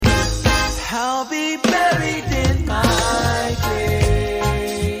I'll be buried in my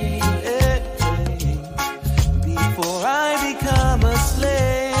grave before I become a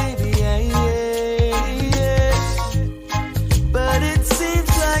slave. Yeah, yeah, yeah. But it seems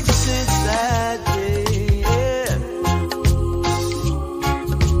like since that day, yeah,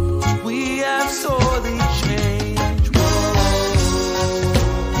 we have sorely changed. Whoa.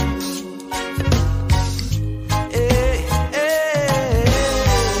 Hey, hey.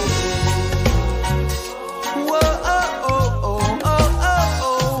 Whoa, oh, oh, oh, oh, oh,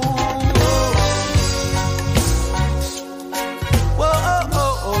 oh. Whoa, oh,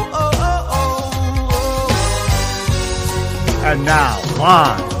 oh, oh, oh, oh. And now,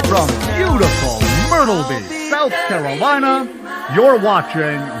 live from beautiful Myrtle Beach, South Carolina, you're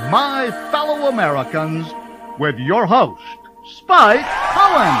watching My Fellow Americans with your host, Spike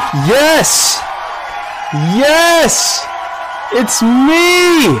Cohen. Yes! Yes! It's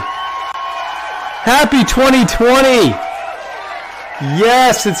me! Happy 2020!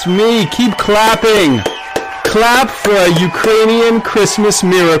 Yes, it's me. Keep clapping. Clap for a Ukrainian Christmas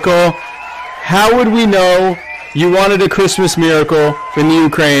miracle. How would we know you wanted a Christmas miracle from the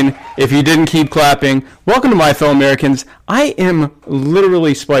Ukraine if you didn't keep clapping? Welcome to My Fellow Americans. I am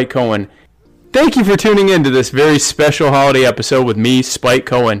literally Spike Cohen. Thank you for tuning in to this very special holiday episode with me, Spike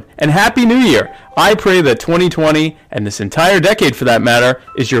Cohen. And Happy New Year! I pray that 2020, and this entire decade for that matter,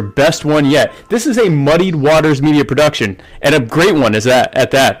 is your best one yet. This is a Muddied Waters Media production, and a great one is that,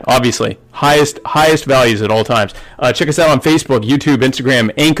 at that, obviously. Highest values at all times. Check us out on Facebook, YouTube, Instagram,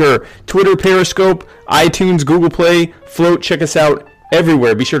 Anchor, Twitter, Periscope, iTunes, Google Play, Float. Check us out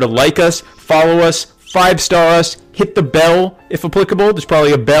everywhere. Be sure to like us, follow us, 5-star us, hit the bell if applicable. There's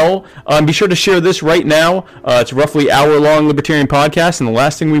probably a bell. Be sure to share this right now. It's a roughly hour-long libertarian podcast, and the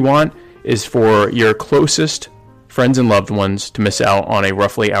last thing we want is for your closest friends and loved ones to miss out on a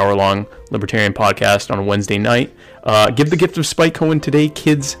roughly hour-long libertarian podcast on a Wednesday night. Give the gift of Spike Cohen today,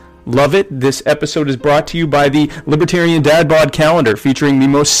 kids. Love it. This episode is brought to you by the Libertarian Dad Bod Calendar, featuring the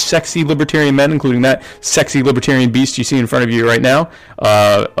most sexy libertarian men, including that sexy libertarian beast you see in front of you right now.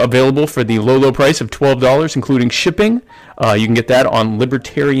 Available for the low price of $12, including shipping. You can get that on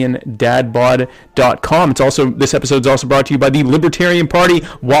libertariandadbod.com. This episode is also brought to you by the Libertarian Party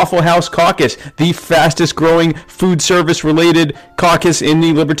Waffle House Caucus, the fastest growing food service related caucus in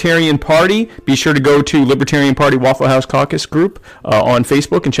the Libertarian Party. Be sure to go to Libertarian Party Waffle House Caucus group on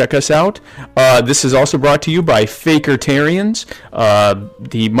Facebook and check us out. This is also brought to you by Fakertarians,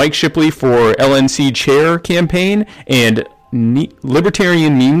 the Mike Shipley for LNC chair campaign, and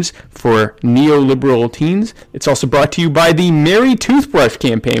libertarian memes for neoliberal teens. It's also brought to you by the Merry Toothbrush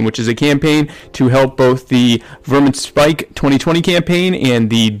campaign, which is a campaign to help both the Vermin Spike 2020 campaign and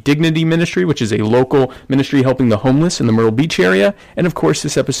the Dignity Ministry, which is a local ministry helping the homeless in the Myrtle Beach area. And of course,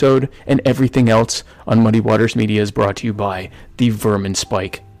 this episode and everything else on Muddy Waters Media is brought to you by the Vermin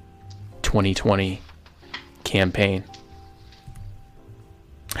Spike 2020 campaign.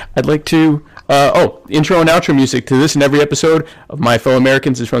 I'd like to, intro and outro music to this and every episode of My Fellow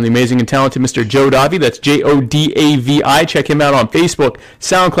Americans is from the amazing and talented Mr. Joe Davi. That's Jodavi. Check him out on Facebook,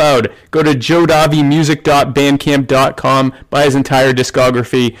 SoundCloud. Go to jodavimusic.bandcamp.com. Buy his entire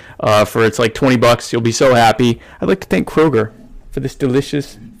discography for it's like $20. You'll be so happy. I'd like to thank Kroger for this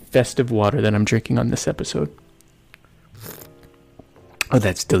delicious festive water that I'm drinking on this episode. Oh,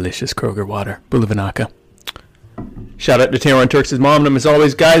 that's delicious Kroger water. Bulavanaka. Shout out to Taylor and Turks' mom. And as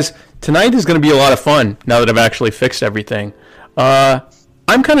always, guys, tonight is going to be a lot of fun now that I've actually fixed everything. I'm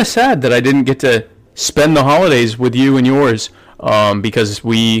kind of sad that I didn't get to spend the holidays with you and yours because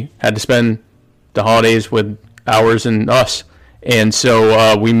we had to spend the holidays with ours and us. And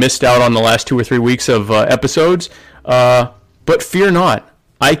so we missed out on the last 2 or 3 weeks of episodes. But fear not.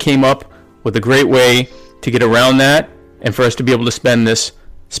 I came up with a great way to get around that and for us to be able to spend this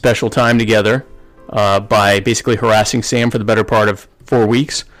special time together. By basically harassing Sam for the better part of 4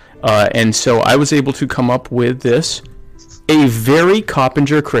 weeks. And so I was able to come up with this, a very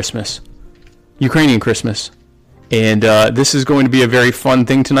Coppinger Christmas, Ukrainian Christmas. And this is going to be a very fun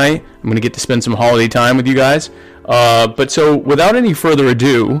thing tonight. I'm going to get to spend some holiday time with you guys. But so without any further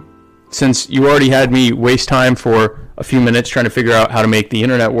ado, since you already had me waste time for a few minutes trying to figure out how to make the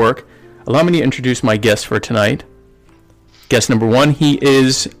internet work, allow me to introduce my guest for tonight. Guest number one, he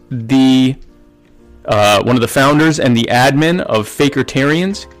is the... one of the founders and the admin of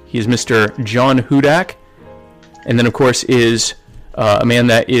Fakertarians. He is Mr. John Hudak. And then, of course, is a man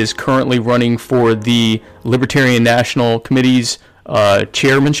that is currently running for the Libertarian National Committee's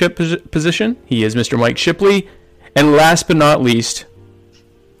chairmanship position. He is Mr. Mike Shipley. And last but not least,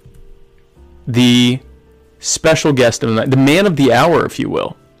 the special guest of the night, the man of the hour, if you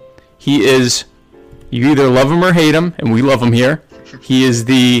will. He is, you either love him or hate him, and we love him here. He is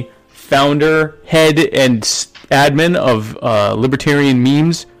the founder, head, and admin of Libertarian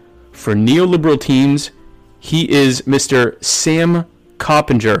Memes for neoliberal teens. He is Mr. Sam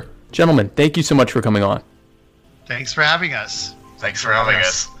Coppinger. Gentlemen, thank you so much for coming on. Thanks for having us. Thanks for having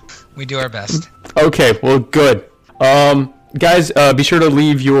us. We do our best. Okay, well, good. Guys, be sure to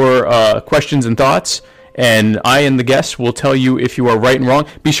leave your questions and thoughts, and I and the guests will tell you if you are right and wrong.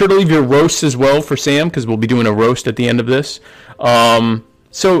 Be sure to leave your roasts as well for Sam, because we'll be doing a roast at the end of this.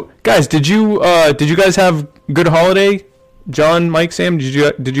 So, guys, did you guys have good holiday? John, Mike, Sam,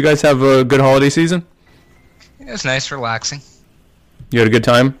 did you guys have a good holiday season? It was nice, relaxing. You had a good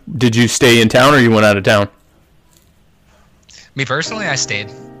time? Did you stay in town or you went out of town? Me personally, I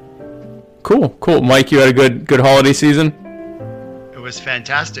stayed. Cool. Mike, you had a good holiday season? It was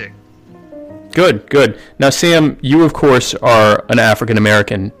fantastic. Good. Now, Sam, you, of course, are an African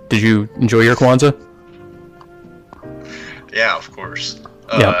American. Did you enjoy your Kwanzaa? Yeah, of course.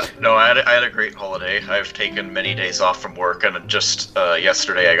 Yeah. No, I had a great holiday. I've taken many days off from work, and just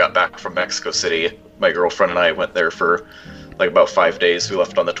yesterday I got back from Mexico City. My girlfriend and I went there for like about 5 days. We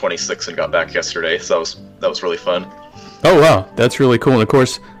left on the 26th and got back yesterday, so that was really fun. Oh, wow. That's really cool. And, of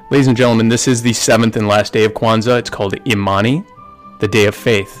course, ladies and gentlemen, this is the 7th and last day of Kwanzaa. It's called Imani, the Day of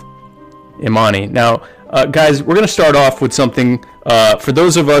Faith. Imani. Now, guys, we're going to start off with something for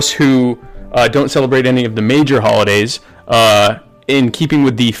those of us who don't celebrate any of the major holidays. In keeping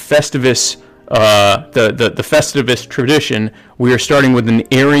with the Festivus, the Festivus tradition, we are starting with an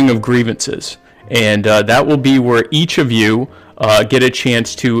airing of grievances, and that will be where each of you get a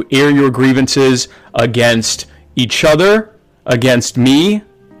chance to air your grievances against each other, against me,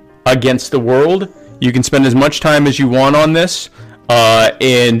 against the world. You can spend as much time as you want on this,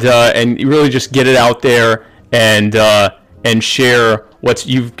 and really just get it out there and share what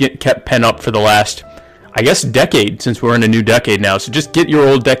you've kept pent up for the last, I guess, decade, since we're in a new decade now. So just get your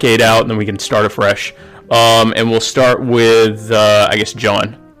old decade out, and then we can start afresh. And we'll start with, I guess,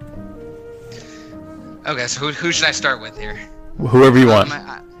 John. Okay, so who should I start with here? Whoever you want.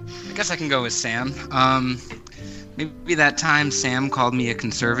 I guess I can go with Sam. Maybe that time Sam called me a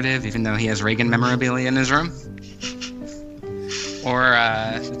conservative, even though he has Reagan memorabilia in his room. Or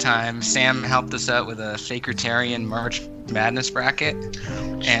the time Sam helped us out with a Fakertarian March Madness bracket,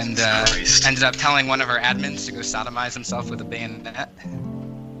 and ended up telling one of our admins to go sodomize himself with a bayonet.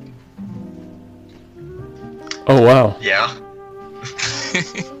 Oh, wow. Yeah.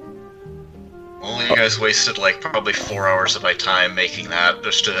 Only you guys wasted like probably 4 hours of my time making that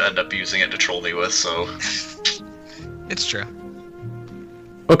just to end up using it to troll me with, so... It's true.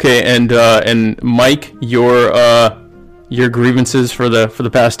 Okay, and Mike, your grievances for the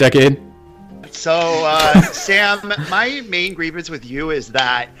past decade? So, Sam, my main grievance with you is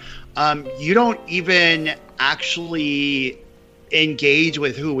that you don't even actually engage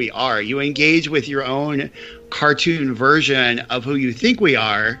with who we are. You engage with your own cartoon version of who you think we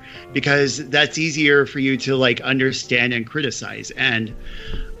are, because that's easier for you to like understand and criticize. And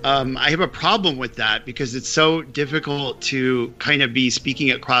I have a problem with that, because it's so difficult to kind of be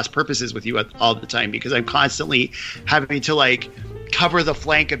speaking at cross purposes with you all the time, because I'm constantly having to like cover the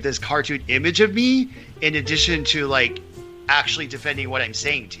flank of this cartoon image of me in addition to like actually defending what I'm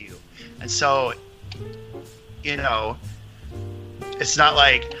saying to you. And so, you know, it's not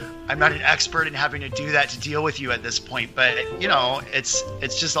like I'm not an expert in having to do that to deal with you at this point, but you know, it's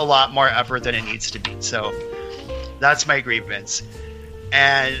just a lot more effort than it needs to be. So that's my grievance.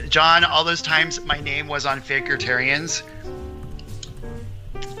 And John, all those times my name was on Fakertarians,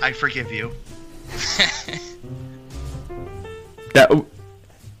 I forgive you.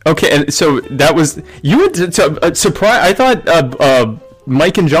 Okay, and so that was you would surprise. I thought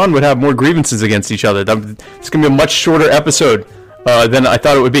Mike and John would have more grievances against each other. It's gonna be a much shorter episode than I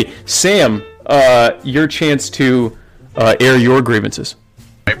thought it would be. Sam, your chance to air your grievances.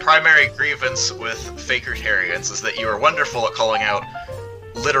 My primary grievance with Fakertarians is that you are wonderful at calling out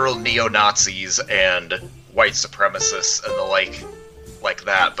literal neo-Nazis and white supremacists and the like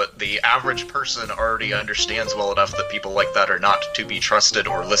that, but the average person already understands well enough that people like that are not to be trusted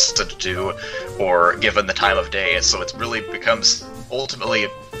or listened to or given the time of day, so it really becomes ultimately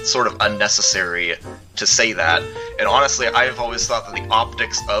sort of unnecessary to say that. And honestly, I've always thought that the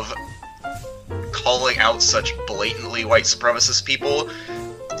optics of calling out such blatantly white supremacist people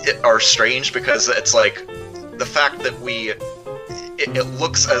are strange, because it's like the fact that it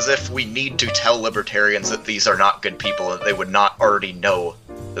looks as if we need to tell libertarians that these are not good people, and they would not already know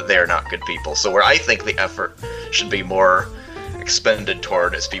that they are not good people. So where I think the effort should be more expended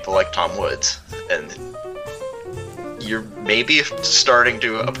toward is people like Tom Woods. And you're maybe starting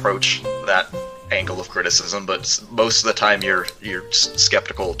to approach that angle of criticism, but most of the time you're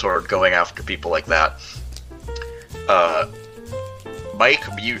skeptical toward going after people like that. Mike,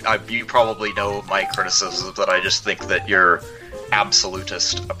 you probably know my criticism, that I just think that your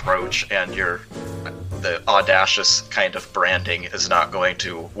absolutist approach and the audacious kind of branding is not going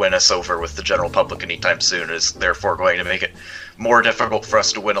to win us over with the general public anytime soon, is therefore going to make it more difficult for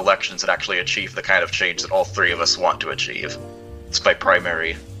us to win elections and actually achieve the kind of change that all three of us want to achieve. It's my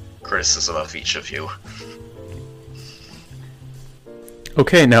primary criticism of each of you.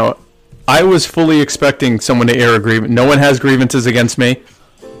 Okay, now, I was fully expecting someone to air a grievance. No one has grievances against me.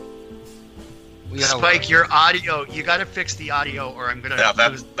 Spike, your audio, you gotta fix the audio or I'm gonna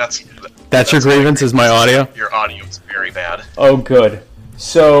lose. That's your grievance, is my audio? Your audio is very bad. Oh, good.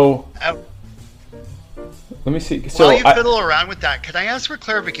 So, let me see. So while you fiddle around with that, can I ask for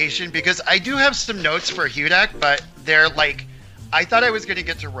clarification? Because I do have some notes for Hudak, but they're like, I thought I was gonna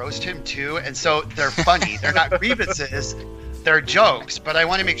get to roast him too, and so they're funny. They're not grievances, they're jokes, but I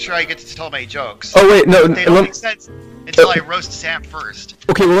want to make sure I get to tell my jokes. Oh, wait, no. They don't make sense until I roast Sam first.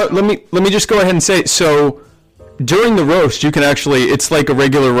 Okay, well, let me just go ahead and say, so during the roast, you can actually, it's like a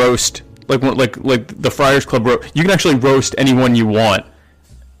regular roast, like the Friars Club roast. You can actually roast anyone you want.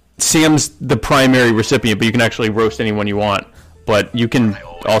 Sam's the primary recipient, but you can actually roast anyone you want. But you can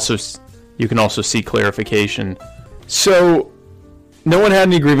also see clarification. So no one had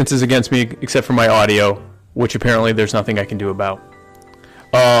any grievances against me except for my audio, which apparently there's nothing I can do about.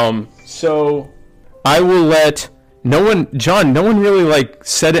 So I will let no one really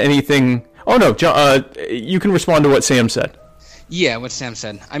said anything. Oh no, John, you can respond to what Sam said. Yeah, what Sam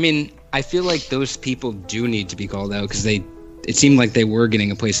said. I mean, I feel like those people do need to be called out because it seemed like they were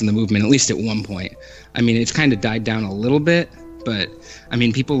getting a place in the movement, at least at one point. I mean, it's kind of died down a little bit, but I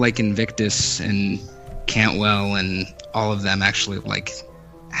mean, people like Invictus and Cantwell and all of them actually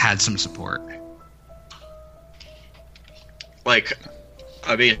had some support.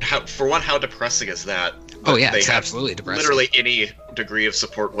 I mean, how depressing is that? Oh yeah, it's absolutely depressing. Literally any degree of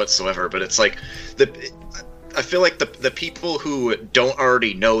support whatsoever, but it's like I feel like the people who don't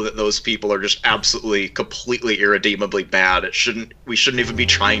already know that those people are just absolutely, completely, irredeemably bad. We shouldn't even be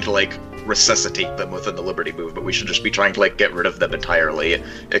trying to resuscitate them within the Liberty Movement. We should just be trying to get rid of them entirely.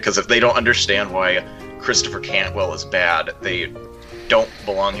 Because if they don't understand why Christopher Cantwell is bad, they don't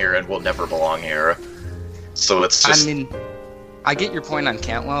belong here and will never belong here. So it's just. I mean, I get your point on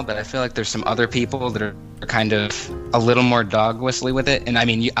Cantwell, but I feel like there's some other people that are kind of a little more dog whistly with it. And I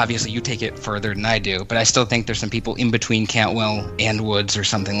mean, obviously you take it further than I do, but I still think there's some people in between Cantwell and Woods or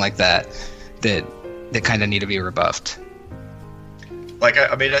something like that kind of need to be rebuffed.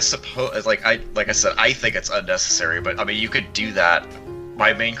 I mean, I suppose, like I said, I think it's unnecessary, but I mean, you could do that.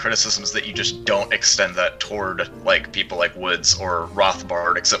 My main criticism is that you just don't extend that toward people like Woods or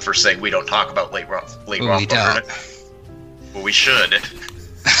Rothbard, except for saying we don't talk about late Rothbard. Well, we should.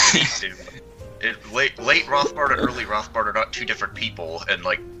 We need to. Late Rothbard and early Rothbard are not two different people, and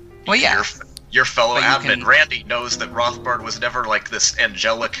well, yeah. Your fellow admin Randy knows that Rothbard was never this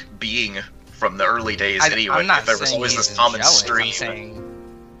angelic being from the early days. Anyway, there was always this common stream.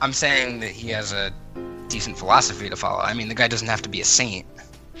 I'm saying that he has a decent philosophy to follow. I mean, the guy doesn't have to be a saint.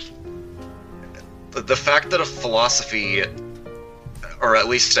 The fact that a philosophy, or at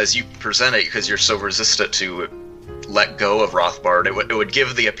least as you present it, because you're so resistant to let go of Rothbard, it would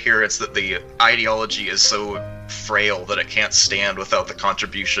give the appearance that the ideology is so frail that it can't stand without the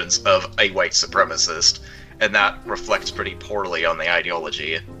contributions of a white supremacist, and that reflects pretty poorly on the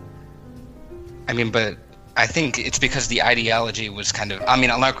ideology. I mean, but I think it's because the ideology was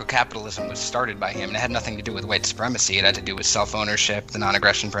anarcho-capitalism was started by him, and it had nothing to do with white supremacy. It had to do with self-ownership, the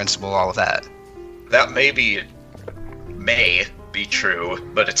non-aggression principle, all of that. That may be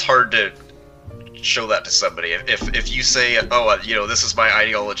true, but it's hard to show that to somebody. If you say, this is my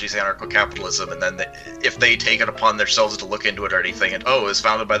ideology, is anarcho-capitalism, and then if they take it upon themselves to look into it or anything, and it's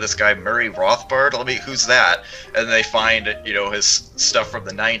founded by this guy Murray Rothbard, who's that? And they find his stuff from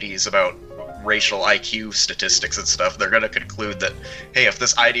the 90s about racial IQ statistics and stuff, they're going to conclude that, hey, if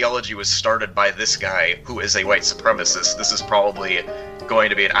this ideology was started by this guy who is a white supremacist, this is probably going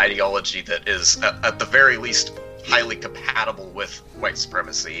to be an ideology that is at the very least highly compatible with white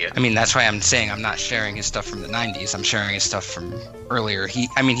supremacy. I mean, that's why I'm saying I'm not sharing his stuff from the 90s. I'm sharing his stuff from earlier. He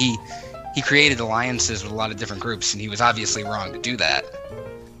created alliances with a lot of different groups, and he was obviously wrong to do that.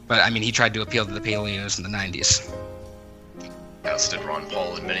 But, I mean, he tried to appeal to the paleos in the 90s. As did Ron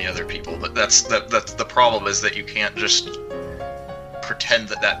Paul and many other people. But that's the problem, is that you can't just pretend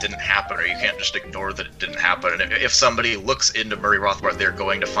that didn't happen, or you can't just ignore that it didn't happen. And if somebody looks into Murray Rothbard, they're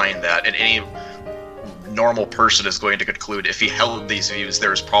going to find that. And any normal person is going to conclude if he held these views,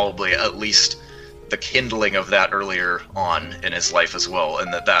 there's probably at least the kindling of that earlier on in his life as well,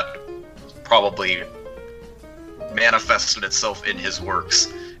 and that probably manifested itself in his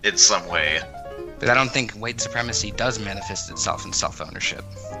works in some way. But I don't think white supremacy does manifest itself in self-ownership.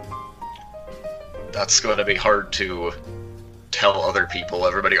 That's going to be hard to tell other people.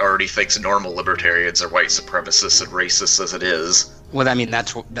 Everybody already thinks normal libertarians are white supremacists and racists as it is. Well, I mean,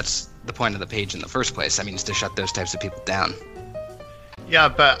 that's the point of the page in the first place. I mean, it's to shut those types of people down. Yeah,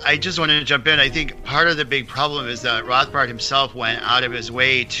 but I just wanted to jump in. I think part of the big problem is that Rothbard himself went out of his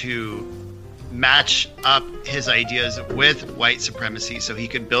way to match up his ideas with white supremacy so he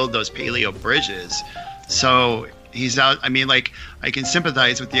could build those paleo bridges. So he's out. I mean, like, I can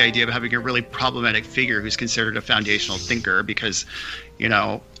sympathize with the idea of having a really problematic figure who's considered a foundational thinker because, you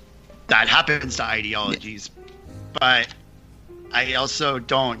know, that happens to ideologies. But I also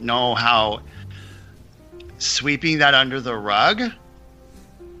don't know how sweeping that under the rug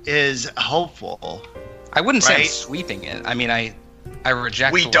is helpful. I wouldn't say I'm Right? sweeping it. I mean, I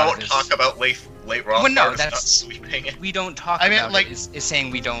reject. We a lot don't of his- talk about late Rothbard Well, no, as that's- not sweeping it. We don't talk I mean, about like- it. Is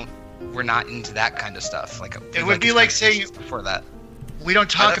saying we're not into that kind of stuff. Like It would be like saying before that. we don't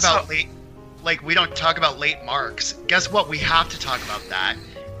talk that's about not- late, like we don't talk about late Marx. Guess what? We have to talk about that.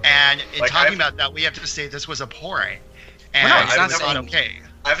 And in Like, talking I've- about that, we have to say this was abhorrent. And no, it's it's not not saying- okay.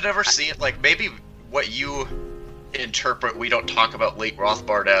 I've never seen, like, maybe what you interpret we don't talk about late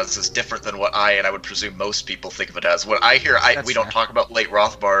Rothbard as is different than what I would presume most people think of it as. When I hear That's we don't fair. talk about late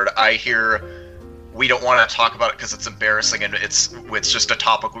Rothbard, I hear we don't want to talk about it because it's embarrassing and it's just a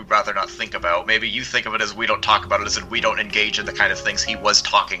topic we'd rather not think about. Maybe you think of it as we don't talk about it as in we don't engage in the kind of things he was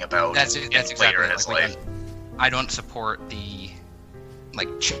talking about That's later exactly in it. his Like, life. I don't support the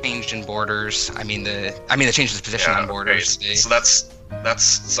change in borders. I mean the change in his position on borders. okay. So that's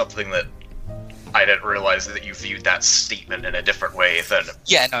something that I didn't realize that you viewed that statement in a different way than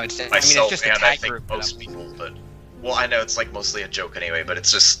Yeah, no, it's. I mean, it's myself just a and I tag think group. that most I'm- people. But well, I know it's like mostly a joke anyway. But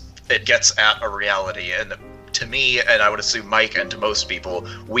it's just it gets at a reality, and to me, and I would assume Mike, and to most people,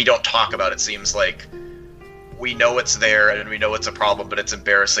 we don't talk about it. Seems like we know it's there and we know it's a problem, but it's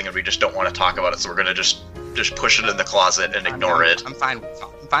embarrassing, and we just don't want to talk about it. So we're gonna just push it in the closet and ignore it. I'm fine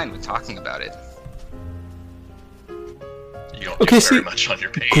with talking about it. You don't Okay, do very see, much on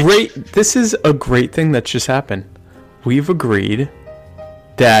your page. Great. This is a great thing that just happened. We've agreed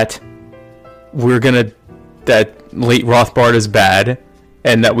that that late Rothbard is bad,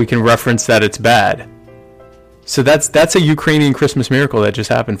 and that we can reference that it's bad. So that's a Ukrainian Christmas miracle that just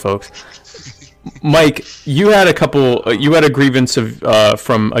happened, folks. Mike, you had a grievance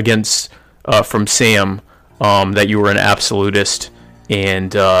from Sam that you were an absolutist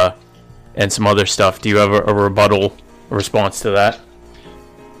and some other stuff. Do you have a rebuttal? A response to that?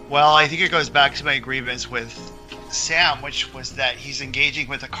 Well, I think it goes back to my grievance with Sam, which was that he's engaging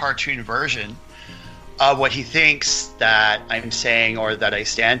with a cartoon version of what he thinks that I'm saying or that I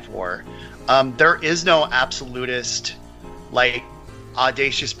stand for. There is no absolutist, like,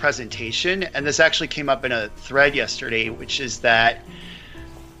 audacious presentation, and this actually came up in a thread yesterday, which is that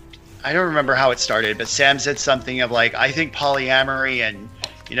I don't remember how it started, but Sam said something of like, I think polyamory and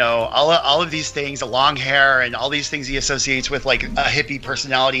all of these things, the long hair and all these things he associates with like a hippie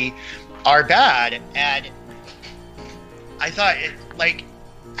personality are bad. And I thought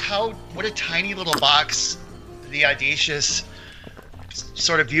what a tiny little box the audacious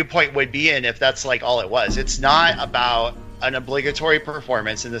sort of viewpoint would be in if that's like all it was. It's not about an obligatory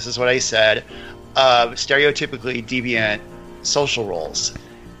performance, and this is what I said, of stereotypically deviant social roles.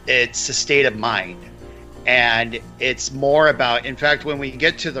 It's a state of mind. And it's more about, in fact, when we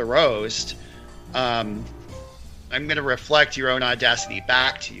get to the roast, I'm going to reflect your own audacity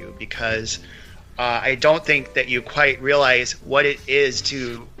back to you because I don't think that you quite realize what it is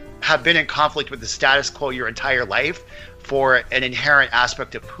to have been in conflict with the status quo your entire life for an inherent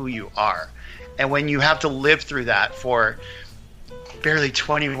aspect of who you are. And when you have to live through that for barely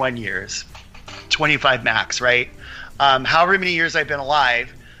 21 years, 25 max, right? However many years I've been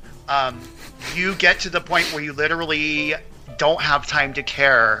alive, you get to the point where you literally don't have time to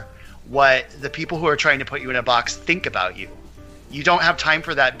care what the people who are trying to put you in a box think about you. You don't have time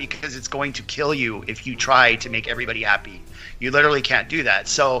for that because it's going to kill you if you try to make everybody happy. You literally can't do that.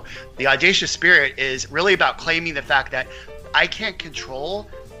 So the audacious spirit is really about claiming the fact that I can't control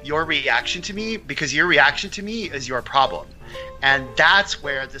your reaction to me because your reaction to me is your problem. And that's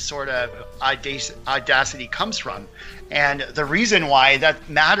where the sort of audacity comes from. And the reason why that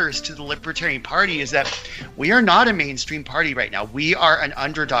matters to the Libertarian Party is that we are not a mainstream party right now. We are an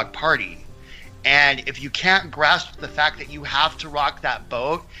underdog party. And if you can't grasp the fact that you have to rock that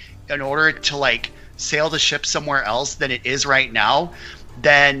boat in order to sail the ship somewhere else than it is right now,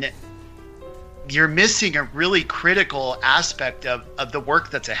 then you're missing a really critical aspect of the work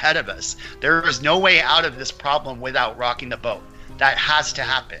that's ahead of us. There is no way out of this problem without rocking the boat. That has to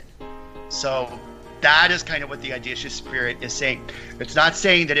happen. So that is kind of what the audacious spirit is saying. It's not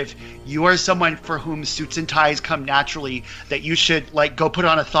saying that if you are someone for whom suits and ties come naturally, that you should like go put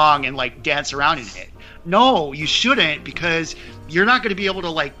on a thong and like dance around in it. No, you shouldn't, because you're not going to be able to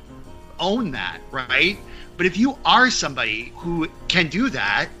like own that, right? But if you are somebody who can do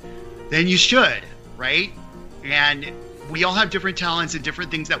that, then you should, right? And we all have different talents and different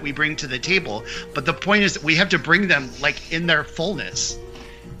things that we bring to the table. But the point is that we have to bring them like in their fullness.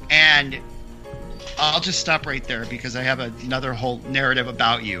 And I'll just stop right there because I have another whole narrative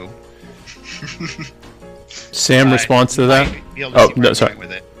about you. Sam responds to that? Oh, no, sorry.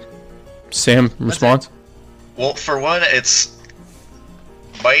 With it. Sam responds? Well, for one, it's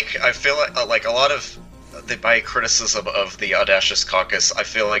Mike. I feel like a lot of my criticism of the Audacious Caucus, I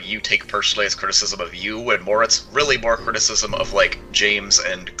feel like you take personally as criticism of you, and more it's really more criticism of like James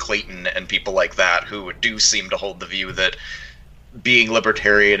and Clayton and people like that who do seem to hold the view that being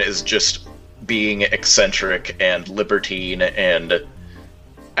libertarian is just being eccentric and libertine and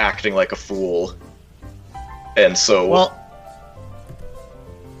acting like a fool. And so... Well,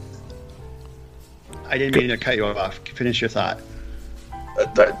 I didn't mean to cut you off. Finish your thought.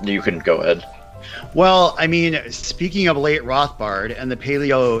 You can go ahead. Well, I mean, speaking of late Rothbard and the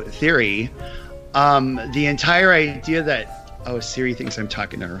paleo theory, the entire idea that... Oh, Siri thinks I'm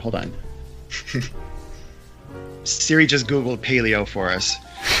talking to her. Hold on. Siri just Googled paleo for us.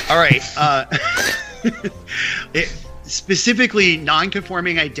 All right. Specifically,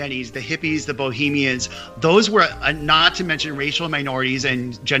 non-conforming identities, the hippies, the bohemians, those were, not to mention racial minorities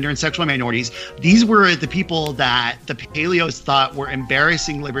and gender and sexual minorities, these were the people that the paleos thought were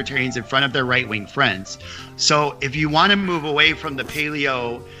embarrassing libertarians in front of their right-wing friends. So if you want to move away from the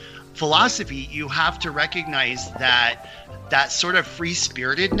paleo philosophy, you have to recognize that that sort of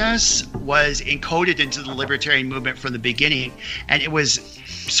free-spiritedness was encoded into the libertarian movement from the beginning, and it was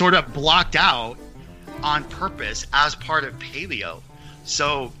sort of blocked out on purpose as part of paleo.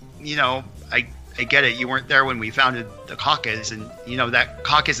 So, you know, I get it. You weren't there when we founded the caucus, and, you know, that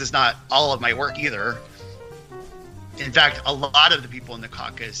caucus is not all of my work either. In fact, a lot of the people in the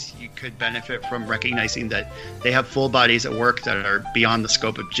caucus, you could benefit from recognizing that they have full bodies of work that are beyond the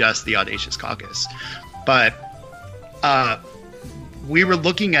scope of just the Audacious Caucus. But we were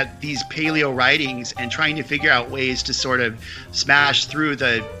looking at these paleo writings and trying to figure out ways to sort of smash through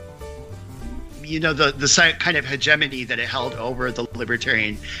the, you know, the kind of hegemony that it held over the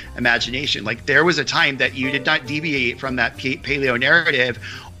libertarian imagination. Like, there was a time that you did not deviate from that paleo narrative,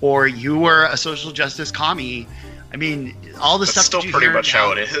 or you were a social justice commie. I mean, all the stuff still that you pretty hear much now,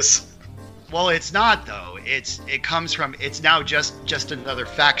 how it is. Well, it's not, though. It comes from, it's now just another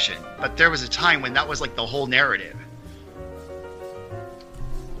faction. But there was a time when that was like the whole narrative.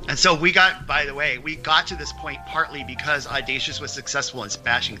 And so we got to this point partly because Audacious was successful in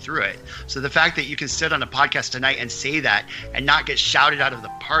smashing through it. So the fact that you can sit on a podcast tonight and say that and not get shouted out of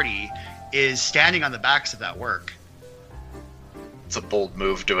the party is standing on the backs of that work. It's a bold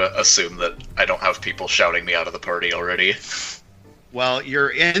move to assume that I don't have people shouting me out of the party already. Well, you're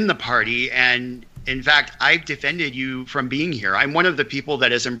in the party, and in fact, I've defended you from being here. I'm one of the people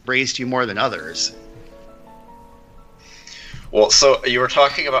that has embraced you more than others. Well, so you were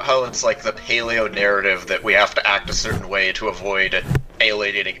talking about how it's like the paleo narrative that we have to act a certain way to avoid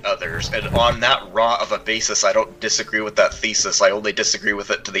alienating others. And on that raw of a basis, I don't disagree with that thesis. I only disagree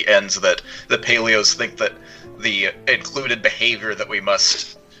with it to the ends that the paleos think that the included behavior that we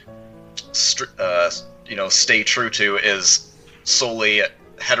must, stay true to is solely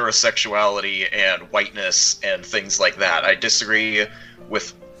heterosexuality and whiteness and things like that. I disagree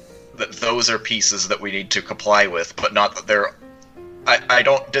with that those are pieces that we need to comply with, but not that there... I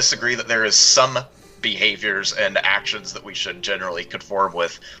don't disagree that there is some behaviors and actions that we should generally conform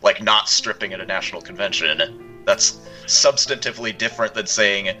with, like not stripping at a national convention. That's substantively different than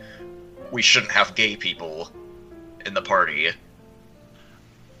saying we shouldn't have gay people in the party.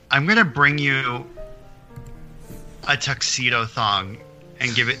 I'm going to bring you a tuxedo thong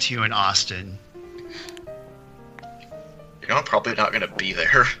and give it to you in Austin. You know, I'm probably not going to be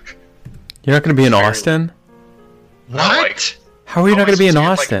there. You're not going to be in Austin? What? How are you not going to be in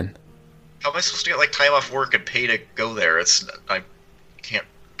Austin? How am I supposed to get time off work and pay to go there? I can't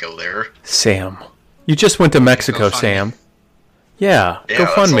go there. Sam, you just went to Mexico, Sam. Yeah, that's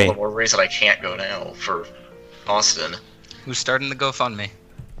GoFundMe. all the more reason I can't go now for Austin. Who's starting the GoFundMe?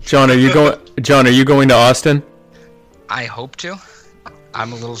 John, are you going to Austin? I hope to.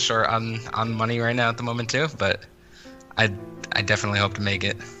 I'm a little short on money right now at the moment too, but I definitely hope to make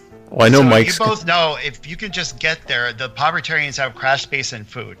it. Well, I know So Mike's. you both know if you can just get there, the Pobbertarians have crash space and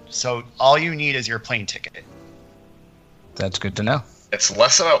food. So all you need is your plane ticket. That's good to know. It's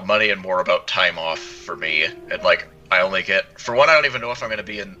less about money and more about time off for me. And like, I only get, for one, I don't even know if I'm going to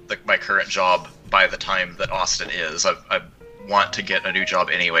be in my current job by the time that Austin is. I want to get a new job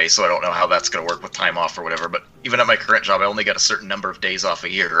anyway, so I don't know how that's going to work with time off or whatever. But even at my current job, I only get a certain number of days off a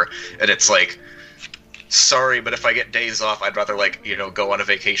year, and it's like, sorry, but if I get days off, I'd rather go on a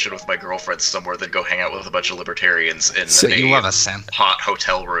vacation with my girlfriend somewhere than go hang out with a bunch of libertarians in You love us, Sam. hot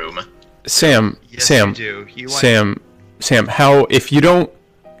hotel room. Sam, Yes, Sam, you do. You want- Sam, how, if you don't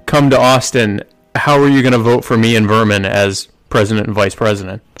come to Austin, how are you going to vote for me and Vermin as president and vice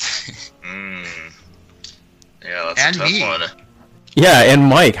president? Yeah, that's And a tough me. one. Yeah, and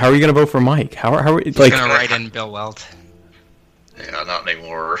Mike, how are you going to vote for Mike? How are we, I'm like, gonna write in Bill Weld. Yeah, not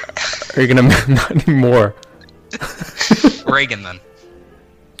anymore. are you going to, not anymore? Reagan then.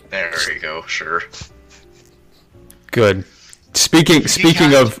 There you go, sure. Good. Speaking Because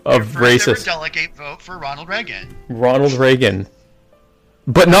of your first ever racist, delegate vote for Ronald Reagan. Ronald Reagan.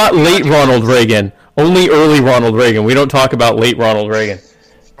 But not late Ronald Reagan. Only early Ronald Reagan. We don't talk about late Ronald Reagan.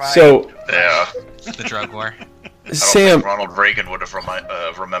 Right. So, Yeah. The drug war. I don't Sam, think Ronald Reagan would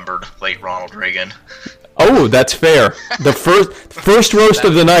have remembered late Ronald Reagan. oh, that's fair. The first roast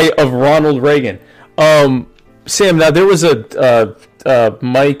of the night of Ronald Reagan. Sam, now there was a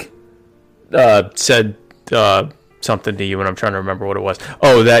Mike said something to you, and I'm trying to remember what it was.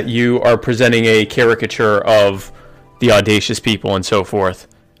 Oh, that you are presenting a caricature of the audacious people and so forth.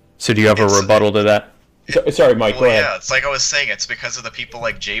 So do you have a rebuttal to that? Sorry, Mike, go Well, ahead. yeah, it's like I was saying, it's because of the people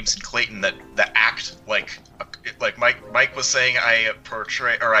like James and Clayton that act like Mike was saying. I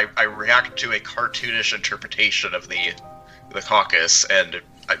portray, or I react to a cartoonish interpretation of the caucus, and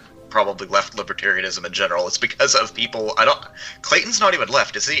I probably left libertarianism in general. It's because of people. Clayton's not even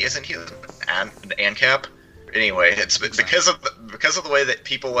left, is he? Isn't he an ANCAP? Anyway, it's because of the way that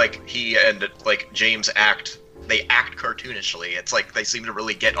people like he and like James act. They act cartoonishly. It's like they seem to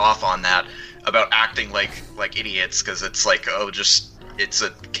really get off on that about acting like idiots, because it's like, it's a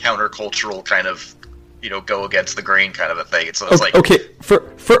countercultural kind of, go against the grain kind of a thing. So it's like, Okay,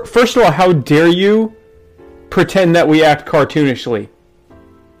 first of all, how dare you pretend that we act cartoonishly?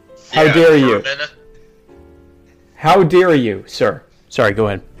 How yeah, dare you? Vermin. How dare you, sir? Sorry, go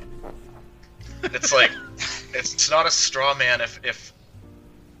ahead. It's like, it's not a straw man if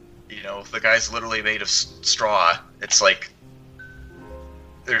the guy's literally made of straw. It's like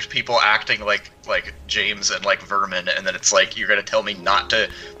there's people acting like James and like Vermin, and then it's like you're gonna tell me not to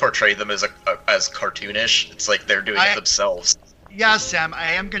portray them as as cartoonish. It's like they're doing it themselves. Yeah, Sam,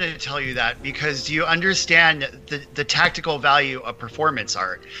 I am going to tell you that because you understand the tactical value of performance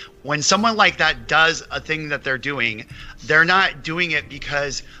art. When someone like that does a thing that they're doing, they're not doing it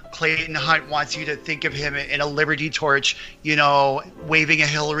because Clayton Hunt wants you to think of him in a Liberty torch, waving a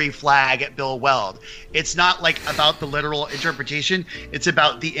Hillary flag at Bill Weld. It's not like about the literal interpretation. It's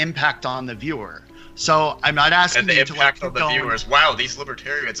about the impact on the viewer. So I'm not asking And the you to impact on the viewers. Wow, these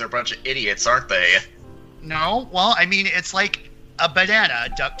libertarians are a bunch of idiots, aren't they? No, well, I mean, it's like a banana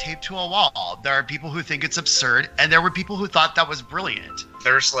duct taped to a wall. There are people who think it's absurd, and there were people who thought that was brilliant.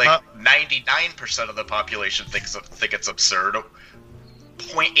 There's like 99% of the population think it's absurd.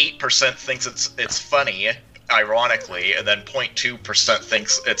 0.8% thinks it's funny, ironically, and then 0.2%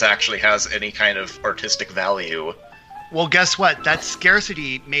 thinks it actually has any kind of artistic value. Well, guess what? That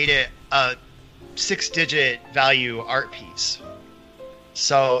scarcity made it a 6-digit value art piece.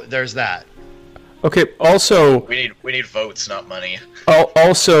 So there's that. Okay, also, We need votes, not money.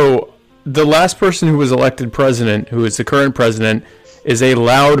 also, the last person who was elected president, who is the current president, is a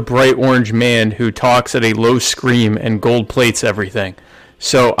loud, bright orange man who talks at a low scream and gold plates everything.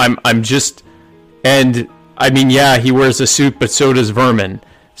 So I'm just, and I mean, yeah, he wears a suit, but so does Vermin.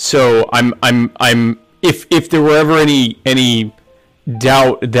 So I'm if there were ever any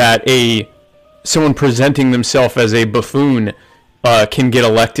doubt that someone presenting themselves as a buffoon can get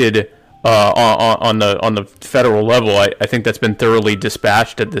elected on the federal level, I think that's been thoroughly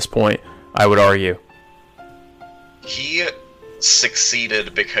dispatched at this point, I would argue. He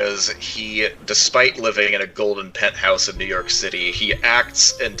succeeded because he, despite living in a golden penthouse in New York City, he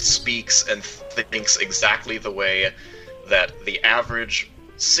acts and speaks and thinks exactly the way that the average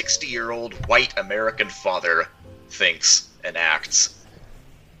 60-year-old white American father thinks and acts.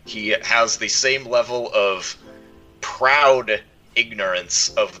 He has the same level of proud ignorance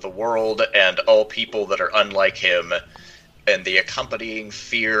of the world and all people that are unlike him, and the accompanying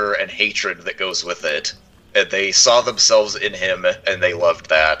fear and hatred that goes with it. And they saw themselves in him, and they loved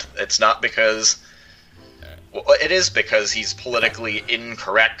that. It's not because... Well, it is because he's politically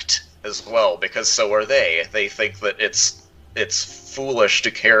incorrect as well, because so are they. They think that it's foolish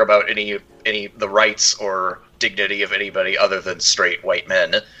to care about any the rights or dignity of anybody other than straight white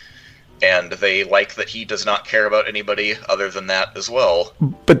men. And they like that he does not care about anybody other than that as well.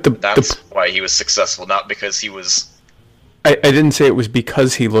 But that's why he was successful, not because he was... I didn't say it was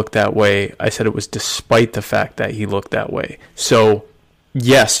because he looked that way. I said it was despite the fact that he looked that way. So,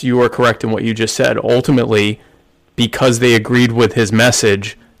 yes, you are correct in what you just said. Ultimately, because they agreed with his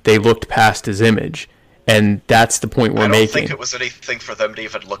message, they looked past his image. And that's the point we're making. I don't think it was anything for them to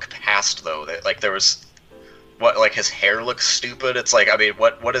even look past, though. There was... his hair looks stupid? It's like, I mean,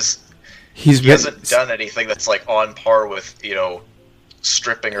 what is... He hasn't done anything that's, on par with,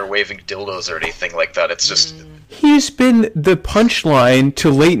 stripping or waving dildos or anything like that. It's just... He's been the punchline to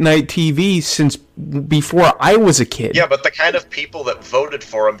late-night TV since before I was a kid. Yeah, but the kind of people that voted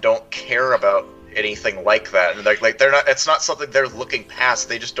for him don't care about anything like that. And they're not... It's not something they're looking past.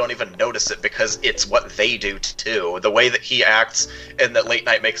 They just don't even notice it because it's what they do, too. The way that he acts and that Late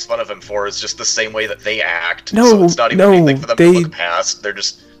Night makes fun of him for is just the same way that they act. So it's not even anything for them to look past. They're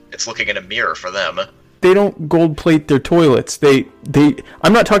just... It's looking in a mirror for them. They don't gold plate their toilets.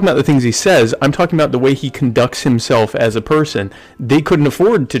 I'm not talking about the things he says. I'm talking about the way he conducts himself as a person. They couldn't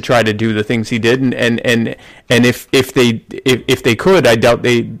afford to try to do the things he did, and if they could, I doubt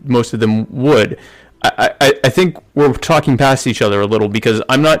most of them would. I think we're talking past each other a little, because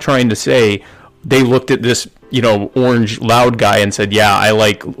I'm not trying to say they looked at this orange loud guy and said, yeah, I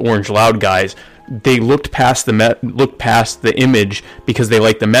like orange loud guys. They looked past the image because they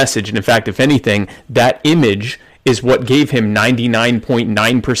liked the message, and in fact, if anything, that image is what gave him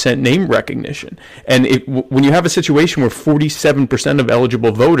 99.9% name recognition. And when you have a situation where 47% of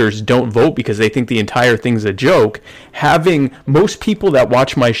eligible voters don't vote because they think the entire thing's a joke, most people that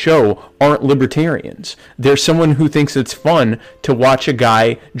watch my show aren't libertarians. There's someone who thinks it's fun to watch a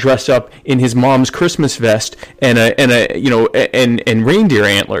guy dress up in his mom's Christmas vest and reindeer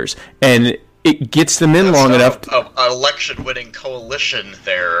antlers, and it gets them in long enough. An election-winning coalition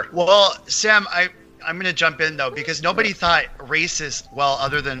there. Well, Sam, I'm going to jump in, though, because nobody thought racists, well,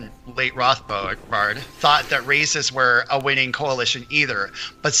 other than late Rothbard, thought that racists were a winning coalition either.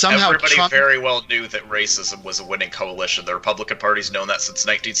 But somehow everybody Trump very well knew that racism was a winning coalition. The Republican Party's known that since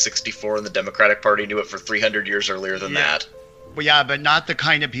 1964, and the Democratic Party knew it for 300 years earlier than that. Well, yeah, but not the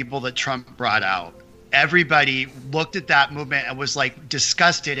kind of people that Trump brought out. Everybody looked at that movement and was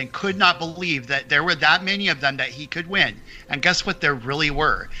disgusted and could not believe that there were that many of them that he could win. And guess what? There really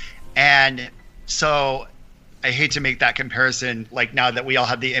were. And so I hate to make that comparison, now that we all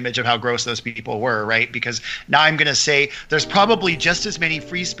have the image of how gross those people were, right? Because now I'm going to say there's probably just as many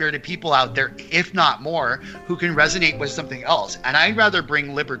free-spirited people out there, if not more, who can resonate with something else. And I'd rather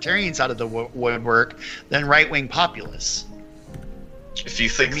bring libertarians out of the woodwork than right-wing populists. If you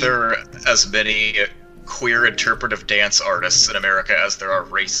think there are as many queer interpretive dance artists in America as there are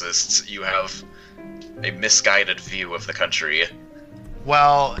racists, you have a misguided view of the country.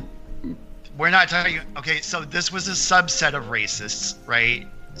 Well, we're not talking... Okay, so this was a subset of racists, right?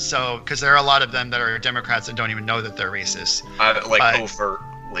 So, because there are a lot of them that are Democrats and don't even know that they're racist.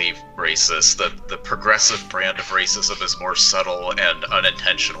 Overtly racist. The progressive brand of racism is more subtle and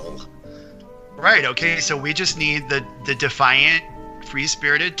unintentional. Right, okay, so we just need the defiant,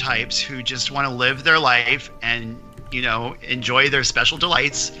 free-spirited types who just want to live their life and, enjoy their special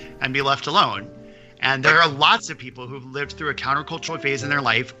delights and be left alone. And there are lots of people who've lived through a countercultural phase in their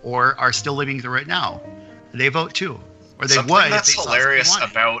life or are still living through it now. They vote too. Or they Something would. That's hilarious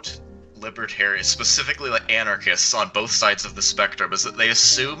about libertarians, specifically anarchists on both sides of the spectrum, is that they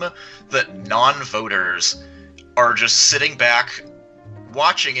assume that non-voters are just sitting back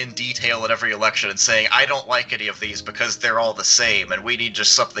watching in detail at every election and saying, I don't like any of these because they're all the same and we need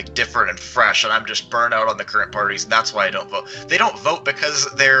just something different and fresh and I'm just burnt out on the current parties and that's why I don't vote. They don't vote because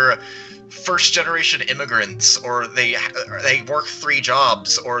they're first generation immigrants or they work 3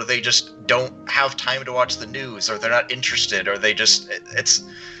 jobs or they just don't have time to watch the news or they're not interested or they just, it's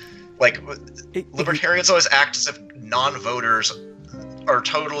like libertarians always act as if non-voters are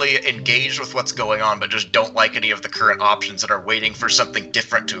totally engaged with what's going on, but just don't like any of the current options and are waiting for something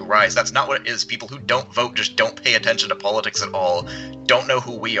different to arise. That's not what it is. People who don't vote just don't pay attention to politics at all, don't know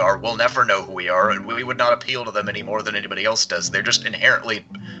who we are, will never know who we are, and we would not appeal to them any more than anybody else does. They're just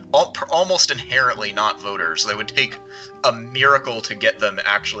almost inherently not voters. They would take a miracle to get them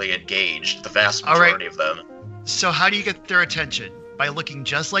actually engaged, the vast majority of them. So how do you get their attention? by looking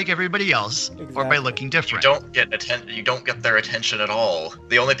just like everybody else or by looking You different. don't get You don't get their attention at all.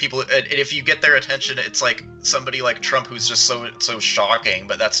 The only people, and if you get their attention, it's like somebody like Trump, who's just so shocking.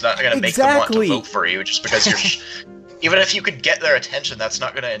 But that's not going to make them want to vote for you, just because you're. Even if you could get their attention, that's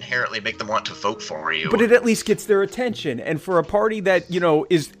not going to inherently make them want to vote for you. But it at least gets their attention. And for a party that,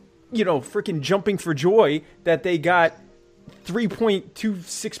 is, freaking jumping for joy that they got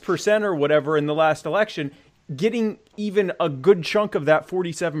 3.26% or whatever in the last election, getting even a good chunk of that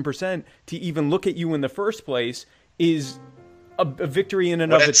 47% to even look at you in the first place is a victory in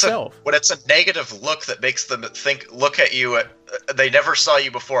and of itself. When it's a negative look that makes them look at you, they never saw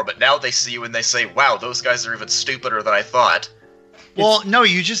you before, but now they see you and they say, wow, those guys are even stupider than I thought. Well, no,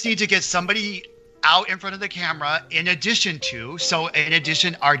 you just need to get somebody out in front of the camera in addition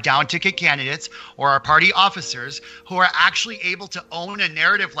our down ticket candidates or our party officers who are actually able to own a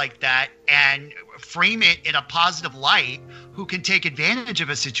narrative like that and frame it in a positive light, who can take advantage of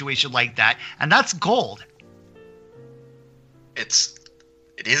a situation like that. And that's gold. It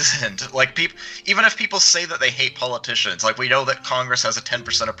isn't. Like, even if people say that they hate politicians, like, we know that Congress has a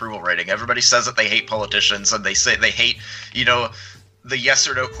 10% approval rating. Everybody says that they hate politicians, and they say they hate, the yes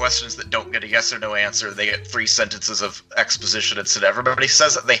or no questions that don't get a yes or no answer. They get 3 sentences of exposition instead. Everybody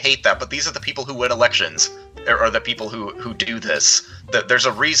says that they hate that, but these are the people who win elections, or the people who do this. There's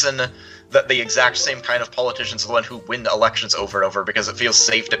a reason that the exact same kind of politicians are the one who win elections over and over, because it feels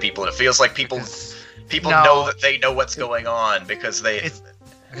safe to people. It feels like people know that they know what's going on because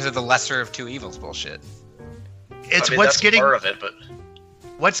of the lesser of two evils bullshit. What's getting part of it, but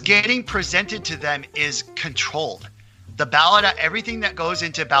what's getting presented to them is controlled. The ballot, everything that goes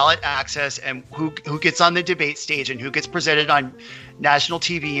into ballot access, and who gets on the debate stage and who gets presented on national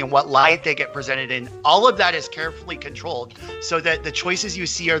TV and what light they get presented in, all of that is carefully controlled so that the choices you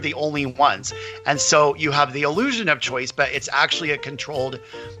see are the only ones. And so you have the illusion of choice, but it's actually a controlled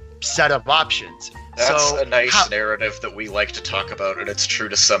set of options. That's a nice narrative that we like to talk about, and it's true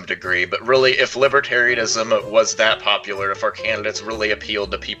to some degree. But really, if libertarianism was that popular, if our candidates really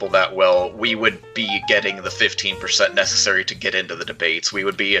appealed to people that well, we would be getting the 15% necessary to get into the debates. We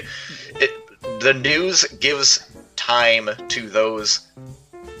would be... the news gives time to those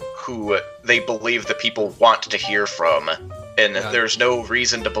who they believe the people want to hear from. And there's no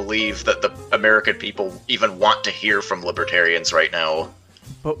reason to believe that the American people even want to hear from libertarians right now.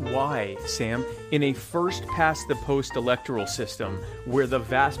 But why, Sam? In a first-past-the-post electoral system where the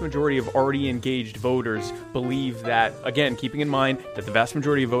vast majority of already engaged voters believe that, again, keeping in mind that the vast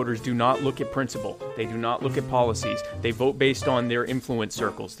majority of voters do not look at principle, they do not look at policies, they vote based on their influence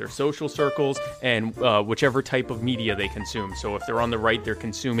circles, their social circles, and whichever type of media they consume. So if they're on the right, they're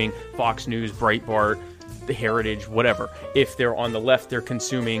consuming Fox News, Breitbart, The Heritage, whatever. If they're on the left, they're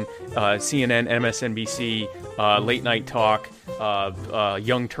consuming CNN, MSNBC, Late Night Talk,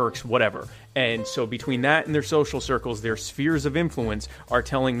 Young Turks, whatever. And so between that and their social circles, their spheres of influence are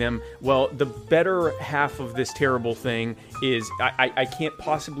telling them, well, the better half of this terrible thing is I can't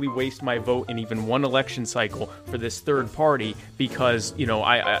possibly waste my vote in even one election cycle for this third party because,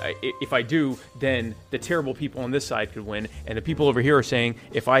 if I do, then the terrible people on this side could win. And the people over here are saying,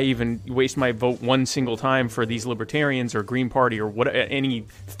 if I even waste my vote one single time for these libertarians or Green Party or any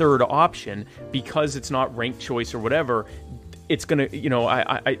third option, because it's not ranked choice or whatever, it's going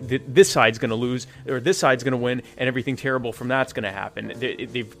to, this side's going to lose, or this side's going to win, and everything terrible from that's going to happen.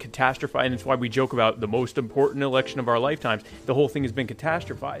 They've catastrophized, and it's why we joke about the most important election of our lifetimes. The whole thing has been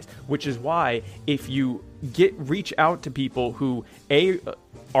catastrophized, which is why if you reach out to people who, A,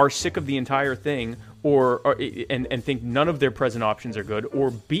 are sick of the entire thing, and think none of their present options are good,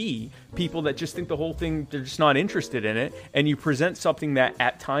 or B, people that just think the whole thing, they're just not interested in it, and you present something that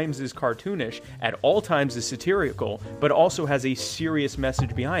at times is cartoonish, at all times is satirical, but also has a serious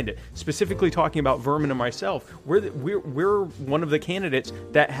message behind it. Specifically talking about Vermin and myself, we're one of the candidates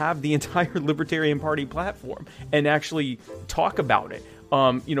that have the entire Libertarian Party platform and actually talk about it.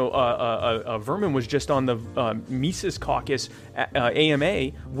 Vermin was just on the Mises Caucus AMA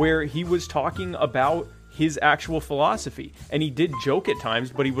where he was talking about his actual philosophy, and he did joke at times,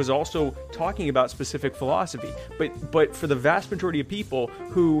 but he was also talking about specific philosophy. But for the vast majority of people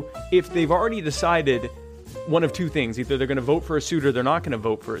who, if they've already decided one of two things, either they're going to vote for a suit or they're not going to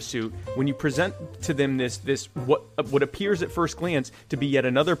vote for a suit, when you present to them this what appears at first glance to be yet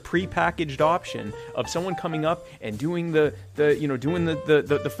another prepackaged option of someone coming up and doing the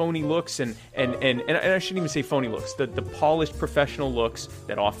phony looks and I shouldn't even say phony looks, the polished professional looks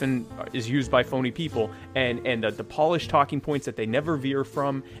that often is used by phony people, and the polished talking points that they never veer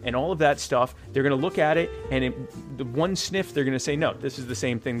from, and all of that stuff, they're going to look at it, and the one sniff they're going to say, no, this is the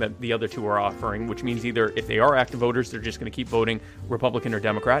same thing that the other two are offering, which means either if they are active voters, they're just going to keep voting Republican or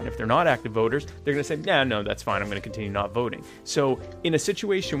Democrat. And if they're not active voters, they're going to say, yeah, no, that's fine. I'm going to continue not voting. So in a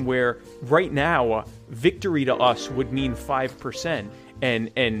situation where right now victory to us would mean 5%,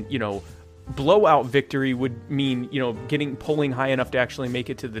 and you know, blowout victory would mean, you know, polling high enough to actually make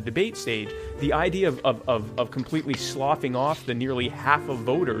it to the debate stage. The idea of completely sloughing off the nearly half of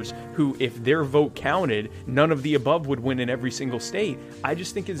voters who, if their vote counted, none of the above would win in every single state, I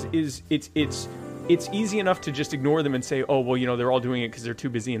just think it's easy enough to just ignore them and say, oh, well, you know, they're all doing it because they're too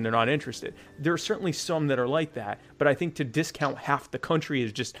busy and they're not interested. There are certainly some that are like that, but I think to discount half the country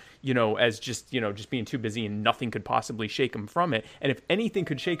as just being too busy and nothing could possibly shake them from it. And if anything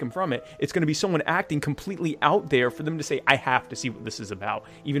could shake them from it, it's going to be someone acting completely out there for them to say, I have to see what this is about,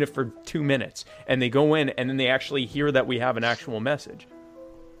 even if for 2 minutes. And they go in and then they actually hear that we have an actual message.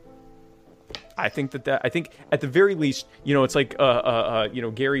 I think at the very least, you know, it's like,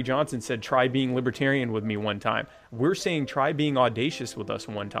 Gary Johnson said, try being libertarian with me one time. We're saying try being audacious with us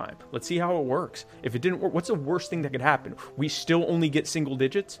one time. Let's see how it works. If it didn't work, what's the worst thing that could happen? We still only get single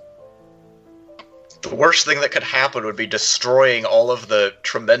digits? The worst thing that could happen would be destroying all of the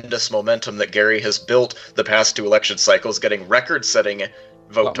tremendous momentum that Gary has built the past 2 election cycles, getting record-setting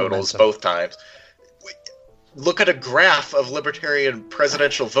vote totals both times. Look at a graph of libertarian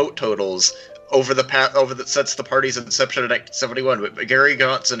presidential vote totals since the party's inception in 1971. Gary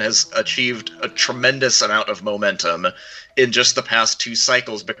Johnson has achieved a tremendous amount of momentum in just the past 2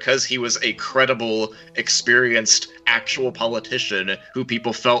 cycles because he was a credible, experienced, actual politician who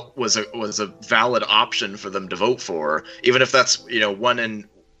people felt was a valid option for them to vote for, even if that's, you know, 1 in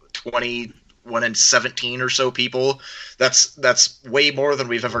 20. 1 in 17 or so people. That's way more than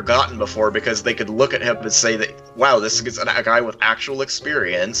we've ever gotten before, because they could look at him and say that, wow, this is a guy with actual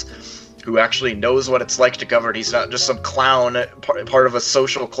experience who actually knows what it's like to govern. He's not just some clown, part of a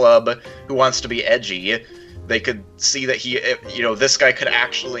social club who wants to be edgy. They could see that this guy could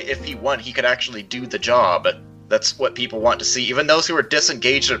actually, if he won, he could actually do the job. That's what people want to see. Even those who are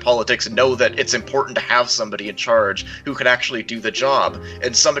disengaged in politics know that it's important to have somebody in charge who could actually do the job.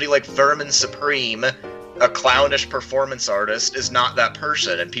 And somebody like Vermin Supreme, a clownish performance artist, is not that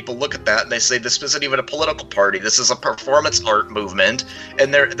person. And people look at that and they say, this isn't even a political party. This is a performance art movement.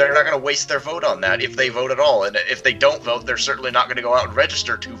 And they're not going to waste their vote on that if they vote at all. And if they don't vote, they're certainly not going to go out and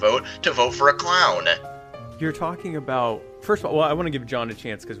register to vote for a clown. You're talking about... First of all, I want to give John a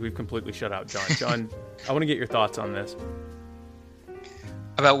chance because we've completely shut out John. John, I want to get your thoughts on this.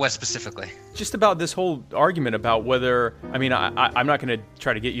 About what specifically? Just about this whole argument about whether... I mean, I'm not going to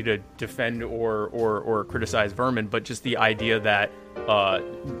try to get you to defend or criticize Vermin, but just the idea that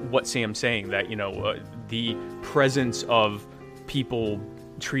what Sam's saying, that, you know, the presence of people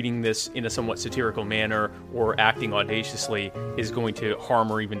treating this in a somewhat satirical manner or acting audaciously is going to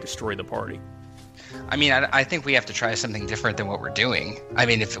harm or even destroy the party. I mean, I think we have to try something different than what we're doing. I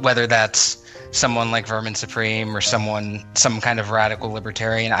mean, whether that's someone like Vermin Supreme or some kind of radical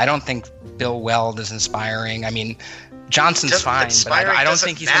libertarian, I don't think Bill Weld is inspiring. I mean, Johnson's fine, but I don't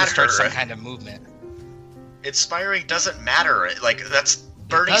think he's going to start some kind of movement. Inspiring doesn't matter. Like, that's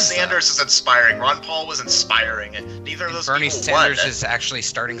Bernie Sanders is inspiring. Ron Paul was inspiring. Neither of those Bernie people Sanders won. is actually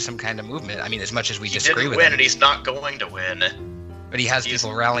starting some kind of movement. I mean, as much as we He disagree didn't with win, him, and he's not going to win. but he has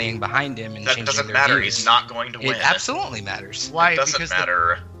people rallying behind him and that changing doesn't their matter. views. He's not going to win. It absolutely matters. Why? It doesn't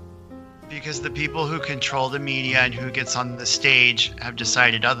matter. Because the people who control the media and who gets on the stage have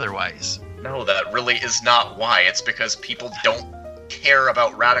decided otherwise. No, that really is not why. It's because people don't care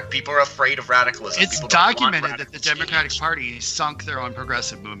about people are afraid of radicalism. It's People don't want documented that the radical Democratic change. Party sunk their own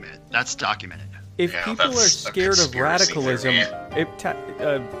progressive movement. That's documented. If Yeah, people are that's a scared of conspiracy radicalism,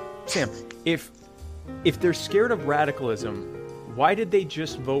 theory. Sam, if they're scared of radicalism, why did they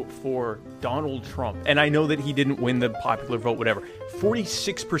just vote for Donald Trump? And I know that he didn't win the popular vote, whatever.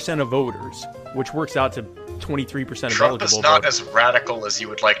 46% of voters, which works out to 23% of Trump is eligible not voters. as radical as you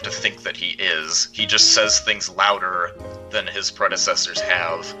would like to think that he is. He just says things louder than his predecessors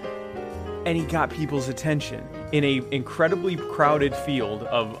have. And he got people's attention in a incredibly crowded field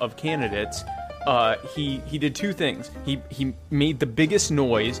of candidates. He did 2 things. He made the biggest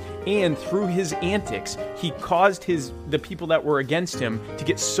noise, and through his antics, he caused the people that were against him to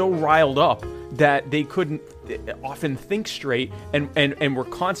get so riled up that they couldn't often think straight, and were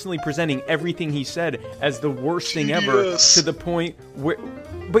constantly presenting everything he said as the worst thing ever, to the point where...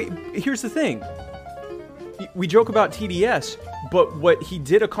 But here's the thing. We joke about TDS, but what he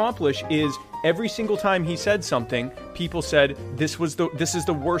did accomplish is every single time he said something, people said this is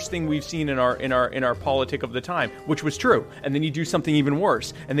the worst thing we've seen in our politic of the time, which was true. And then you do something even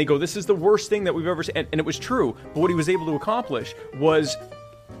worse, and they go, this is the worst thing that we've ever seen, and it was true. But what he was able to accomplish was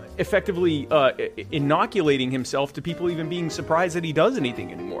effectively inoculating himself to people even being surprised that he does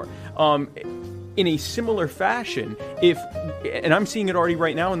anything anymore. In a similar fashion, and I'm seeing it already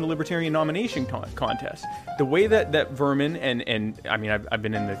right now in the Libertarian nomination contest, the way that Vermin and I mean, I've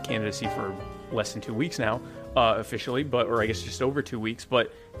been in the candidacy for less than 2 weeks now, officially, or I guess just over 2 weeks,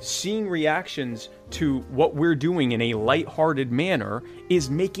 but seeing reactions to what we're doing in a lighthearted manner is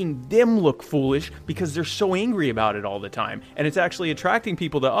making them look foolish because they're so angry about it all the time. And it's actually attracting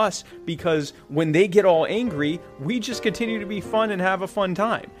people to us because when they get all angry, we just continue to be fun and have a fun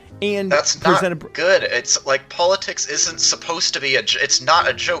time. And that's not good. It's like politics isn't supposed to be it's not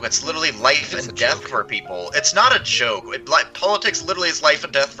a joke. It's literally life and death for people. It's not a joke. Politics literally is life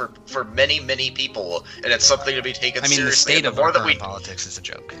and death for many, many people, and it's something to be taken seriously. The state of our current politics is a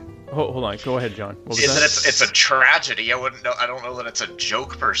joke. Hold on, go ahead, John. What was that? That it's a tragedy. I don't know that it's a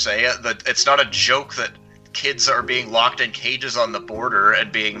joke per se. It's not a joke that kids are being locked in cages on the border and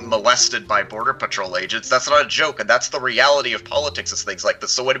being molested by border patrol agents. That's not a joke, and that's the reality of politics is things like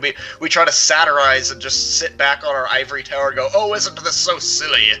this. So when we try to satirize and just sit back on our ivory tower and go, oh, isn't this so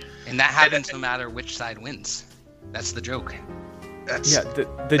silly? And that happens no matter which side wins. That's the joke.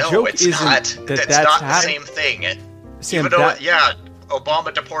 The joke isn't not. That's not the same thing. Sam, even though,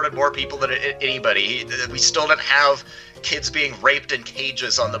 Obama deported more people than anybody. We still didn't have kids being raped in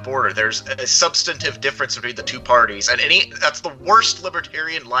cages on the border. There's a substantive difference between the two parties, and that's the worst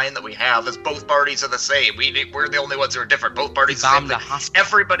libertarian line that we have. Is both parties are the same. We're the only ones who are different. Both parties are the same thing.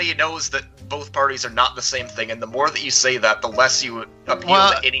 Everybody knows that both parties are not the same thing, and the more that you say that, the less you appeal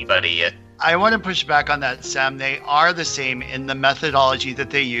to anybody. I want to push back on that, Sam. They are the same in the methodology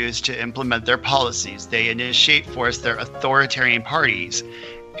that they use to implement their policies. They initiate force their authoritarian parties.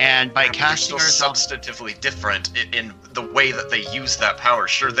 And by casting ourselves substantively different in the way that they use that power.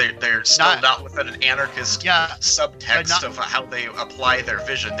 Sure, they're still not within an anarchist subtext of how they apply their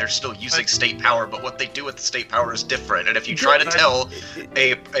vision. They're still using state power, but what they do with the state power is different. And if you try to tell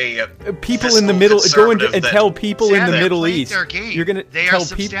people in the middle, go and tell people in the Middle East, you're going to they are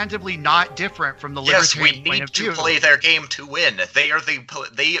substantively not different from the libertarian point of view. Yes, we need to play their game to win.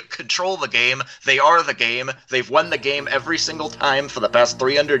 They control the game. They are the game. They've won the game every single time for the past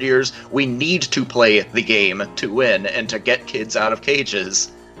 300 years. We need to play the game to win and to get kids out of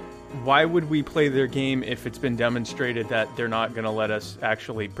cages. Why would we play their game if it's been demonstrated that they're not going to let us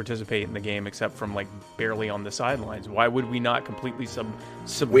actually participate in the game except from barely on the sidelines? Why would we not completely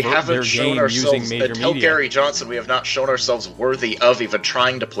subvert their game using major until media? Gary Johnson, we have not shown ourselves worthy of even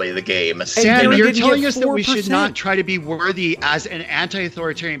trying to play the game. Sam, you're telling us that we should not try to be worthy as an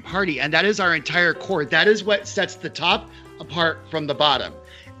anti-authoritarian party, and that is our entire core. That is what sets the top apart from the bottom.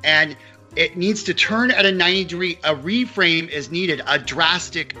 And it needs to turn at a 90-degree. A reframe is needed, a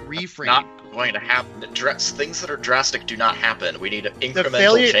drastic reframe. Not going to happen. Things that are drastic do not happen. We need an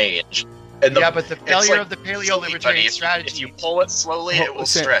incremental change. And but the failure of the paleo-libertarian strategy... If you pull it slowly, it will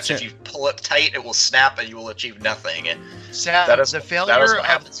stretch. If you pull it tight, it will snap and you will achieve nothing. Sam, the failure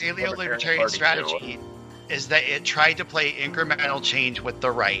of the paleo-libertarian strategy is that it tried to play incremental change with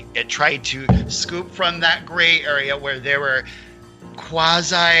the right. It tried to scoop from that gray area where there were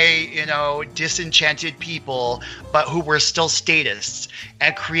disenchanted people, but who were still statists,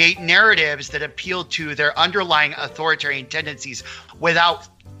 and create narratives that appeal to their underlying authoritarian tendencies without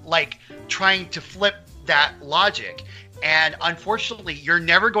trying to flip that logic. And unfortunately, you're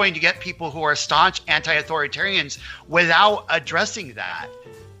never going to get people who are staunch anti-authoritarians without addressing that.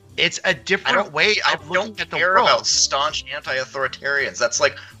 It's a different way of looking at the world. I don't care about staunch anti-authoritarians. That's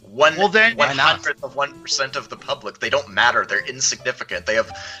like 1/100th of 1% of the public. They don't matter. They're insignificant. They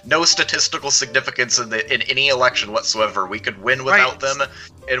have no statistical significance in any election whatsoever. We could win without them,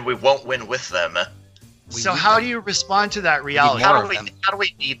 and we won't win with them. So how do you respond to that reality? How do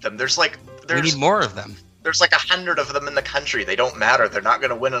we need them? We need more of them. There's 100 of them in the country. They don't matter. They're not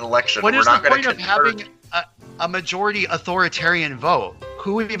going to win an election. What is the point of having a majority authoritarian vote?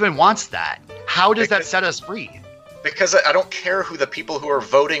 Who even wants that? How does that set us free? Because I don't care who the people who are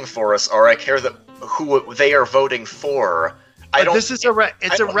voting for us are. I care who they are voting for. This is a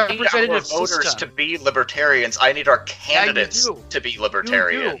representative system. Voters to be libertarians. I need our candidates to be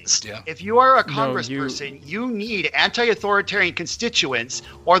libertarians. Yeah. If you are a congressperson, you need anti-authoritarian constituents,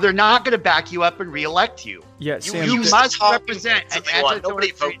 or they're not going to back you up and re-elect you. Yeah, you must represent an anti-authoritarian.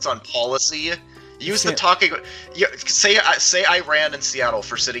 Nobody votes on policy. Use the talking. Say I ran in Seattle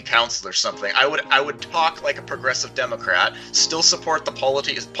for city council or something. I would talk like a progressive Democrat, still support the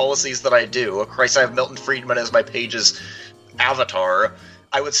policies that I do. Christ, I have Milton Friedman as my page's avatar.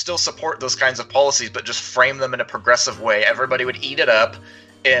 I would still support those kinds of policies, but just frame them in a progressive way. Everybody would eat it up,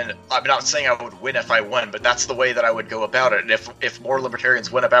 And I'm not saying I would win if I won, but that's the way that I would go about it. And if more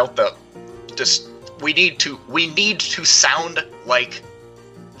libertarians went about we need to sound like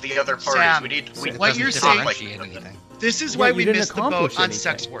the other parties. Sam, what you're saying, this is why we missed the boat on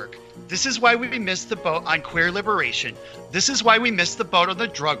sex work. This is why we missed the boat on queer liberation. This is why we missed the boat on the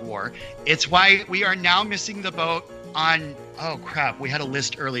drug war. It's why we are now missing the boat on, oh crap, we had a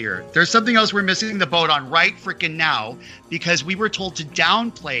list earlier. There's something else we're missing the boat on right freaking now because we were told to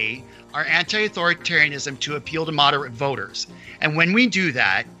downplay our anti-authoritarianism to appeal to moderate voters. And when we do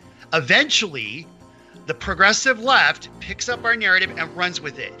that, eventually the progressive left picks up our narrative and runs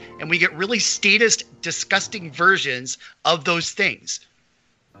with it. And we get really statist, disgusting versions of those things.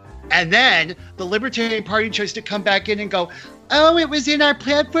 And then the Libertarian Party tries to come back in and go, oh, it was in our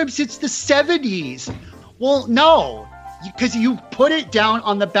platform since the 70s. Well, no, because you put it down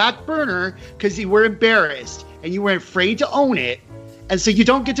on the back burner because you were embarrassed and you were afraid to own it. And so you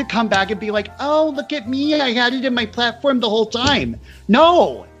don't get to come back and be like, oh, look at me. I had it in my platform the whole time.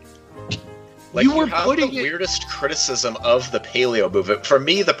 No. Like, you have the weirdest criticism of the paleo movement. For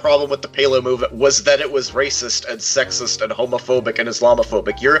me, the problem with the paleo movement was that it was racist and sexist and homophobic and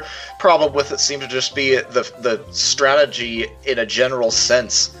Islamophobic. Your problem with it seemed to just be the strategy in a general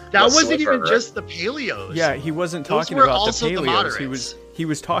sense. That wasn't even just the paleos. Yeah, he wasn't talking about the paleos. He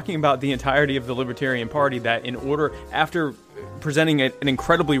was talking about the entirety of the Libertarian Party, that in order, after presenting an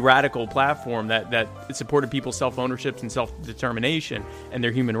incredibly radical platform that supported people's self-ownership and self-determination and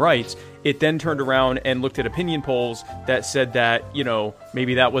their human rights, it then turned around and looked at opinion polls that said that,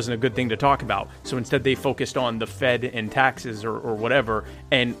 maybe that wasn't a good thing to talk about. So instead they focused on the Fed and taxes or whatever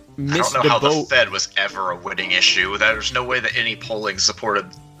and missed the boat. I don't know how the Fed was ever a winning issue. There's no way that any polling supported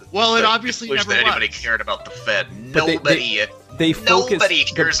it obviously never that anybody cared about the Fed. Nobody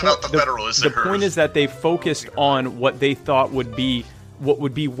cares about the Federalists. The point is that they focused on what they thought would be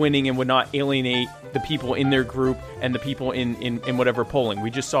winning and would not alienate the people in their group and the people in whatever polling. We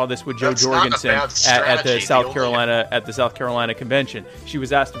just saw this with Jo Jorgensen at the South Carolina convention. She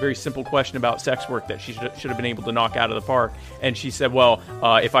was asked a very simple question about sex work that she should have been able to knock out of the park, and she said, "Well,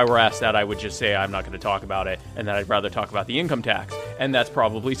 if I were asked that, I would just say I'm not going to talk about it, and that I'd rather talk about the income tax." And that's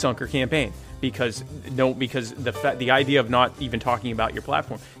probably sunk her campaign. Because the idea of not even talking about your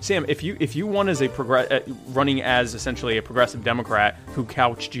platform, Sam, if you won as running as essentially a progressive Democrat who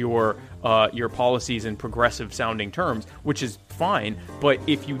couched your policies in progressive sounding terms, which is fine, but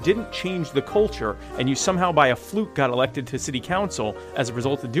if you didn't change the culture and you somehow by a fluke got elected to city council as a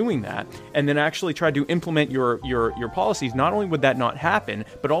result of doing that, and then actually tried to implement your policies, not only would that not happen,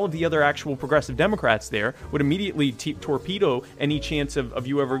 but all of the other actual progressive Democrats there would immediately torpedo any chance of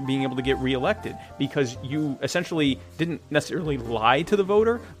you ever being able to get reelected, because you essentially didn't necessarily lie to the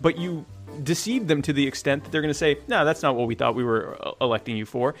voter, but you deceived them to the extent that they're going to say, no, that's not what we thought we were electing you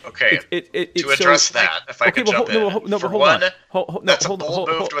for. Okay, to address that, if I could jump in. For one, that's a bold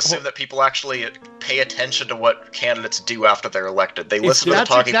move to assume that people actually pay attention to what candidates do after they're elected. They listen to the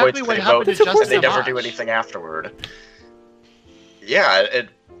talking points they vote, and they never do anything afterward. Yeah,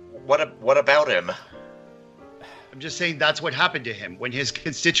 what about him? I'm just saying that's what happened to him. When his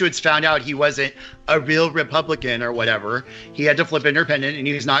constituents found out he wasn't a real Republican or whatever, he had to flip independent and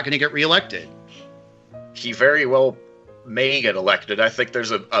he's not going to get reelected. He very well may get elected. I think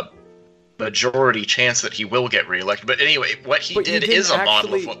there's a majority chance that he will get reelected. But anyway, what he did is a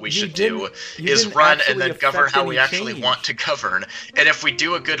model of what we should do, is run and then govern how we actually want to govern. And if we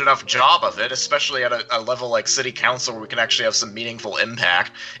do a good enough job of it, especially at a level like city council where we can actually have some meaningful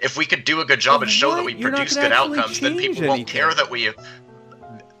impact, if we could do a good job and show that we produce good outcomes, then people won't care that we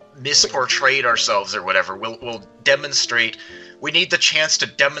misportrayed ourselves or whatever. We'll demonstrate. We need the chance to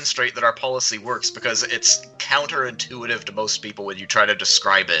demonstrate that our policy works, because it's counterintuitive to most people when you try to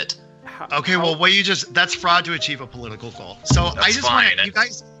describe it. Okay, well, that's fraud to achieve a political goal. So I just want to, you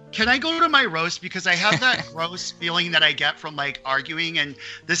guys, can I go to my roast? Because I have that gross feeling that I get from arguing, and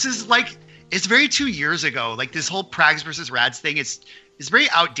this is it's very 2 years ago. This whole Prags versus Rads thing is very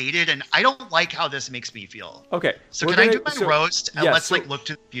outdated, and I don't like how this makes me feel. Okay. So can I do my roast, and let's look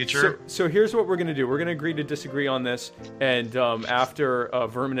to the future? So here's what we're going to do. We're going to agree to disagree on this, and after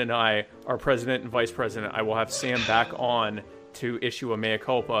Vermin and I, our president and vice president, I will have Sam back on to issue a mea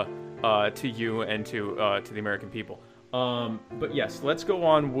culpa to you and to the American people. But yes, let's go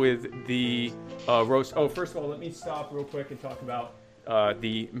on with the roast. Oh, first of all, let me stop real quick and talk about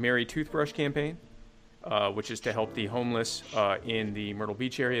the Merry Toothbrush campaign, which is to help the homeless in the Myrtle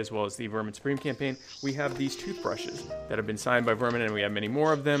Beach area, as well as the Vermin Supreme campaign. We have these toothbrushes that have been signed by Vermin, and we have many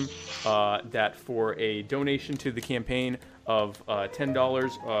more of them, that for a donation to the campaign of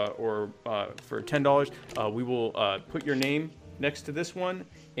 $10 or for $10, we will put your name next to this one,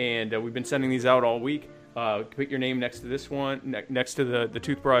 and we've been sending these out all week. Put your name next to this one, next to the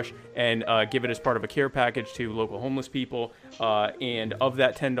toothbrush, and give it as part of a care package to local homeless people. And of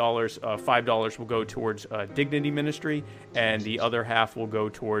that $10, $5 will go towards Dignity Ministry, and the other half will go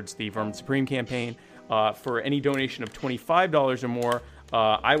towards the Vermin Supreme campaign. For any donation of $25 or more,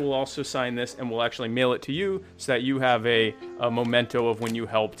 I will also sign this and will actually mail it to you so that you have a memento of when you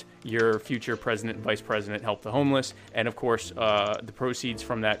helped your future president and vice president help the homeless. And of course, the proceeds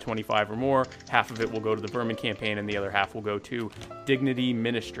from that 25 or more, half of it will go to the Vermin campaign and the other half will go to Dignity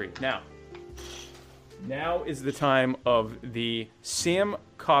Ministry. Now is the time of the Sam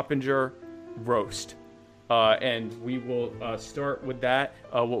Coppinger roast. And we will start with that.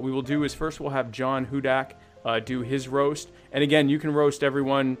 What we will do is first we'll have John Hudak do his roast. And again, you can roast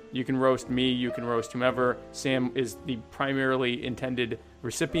everyone. You can roast me. You can roast whomever. Sam is the primarily intended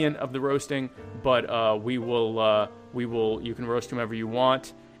recipient of the roasting, but you can roast whomever you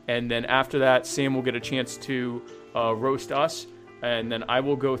want. And then after that, Sam will get a chance to roast us. And then I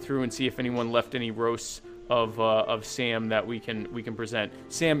will go through and see if anyone left any roasts of Sam that we can present.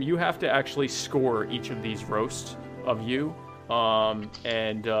 Sam, you have to actually score each of these roasts of you,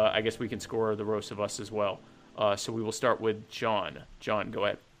 and I guess we can score the roast of us as well. So we will start with John. John, go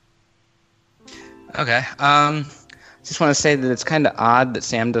ahead. Okay. Just want to say that it's kind of odd that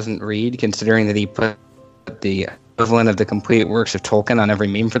Sam doesn't read, considering that he put the equivalent of the complete works of Tolkien on every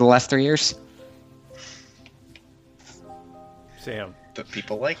meme for the last 3 years. Sam. The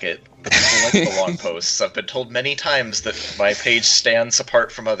people like it. The people like the long posts. I've been told many times that my page stands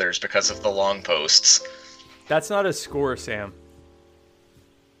apart from others because of the long posts. That's not a score, Sam.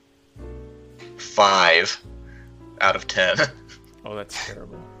 5 out of 10. Oh, that's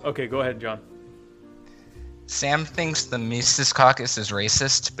terrible. Okay, go ahead, John. Sam thinks the Mises Caucus is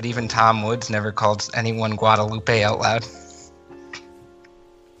racist, but even Tom Woods never called anyone Guadalupe out loud.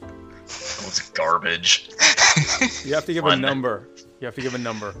 That was garbage. You have to give a number. You have to give a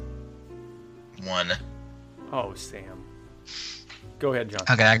number. 1. Oh, Sam. Go ahead, John.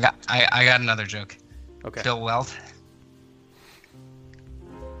 Okay, I got another joke. Okay. Bill Weld.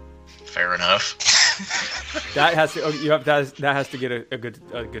 Fair enough. That has to. That has to get a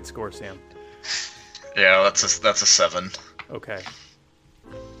good score, Sam. Yeah, that's a 7. Okay.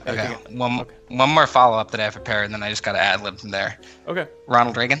 Okay. One more follow up that I have prepared, and then I just got to ad lib from there. Okay.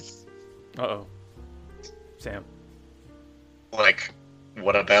 Ronald Reagan. Uh-oh. Sam. Like,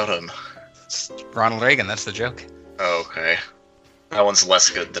 what about him? It's Ronald Reagan, that's the joke. Oh, okay. That one's less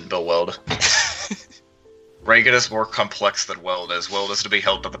good than Bill Weld. Reagan is more complex than Weld is. Weld is to be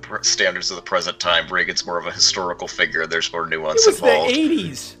held to the standards of the present time. Reagan's more of a historical figure. There's more nuance involved. It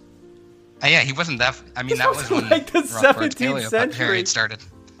was the 80s. Yeah, he wasn't that... I mean, that was when like the 17th century period started.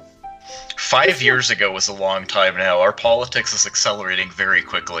 5 years ago was a long time now. Our politics is accelerating very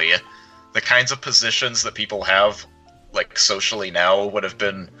quickly. The kinds of positions that people have, like, socially now would have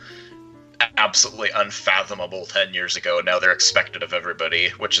been absolutely unfathomable 10 years ago. Now they're expected of everybody,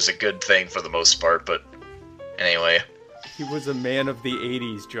 which is a good thing for the most part, but anyway. He was a man of the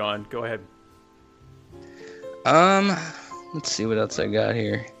 80s, John. Go ahead. Let's see what else I got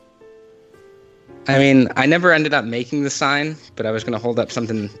here. I mean, I never ended up making the sign, but I was going to hold up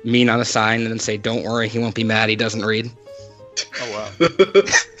something mean on a sign and then say, "Don't worry, he won't be mad, he doesn't read." Oh, wow.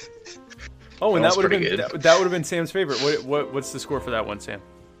 Oh, and that would have been Sam's favorite. What's the score for that one, Sam?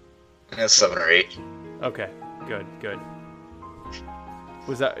 That's 7 or 8. Okay, good.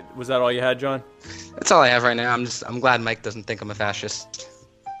 Was that all you had, John? That's all I have right now. I'm glad Mike doesn't think I'm a fascist.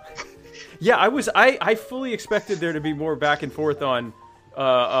 Yeah, I fully expected there to be more back and forth on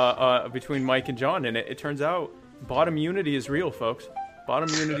between Mike and John, and it turns out bottom unity is real, folks. Bottom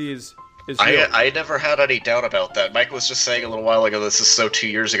unity is real. I never had any doubt about that. Mike was just saying a little while ago, this is so 2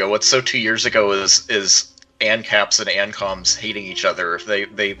 years ago. What's so 2 years ago is ANCAPs and ANCOMs hating each other.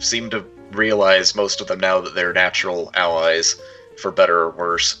 They seem to realize, most of them now, that they're natural allies, for better or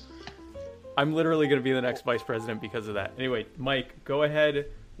worse. I'm literally going to be the next vice president because of that. Anyway, Mike, go ahead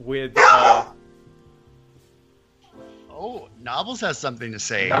with... Oh, Nobbles has something to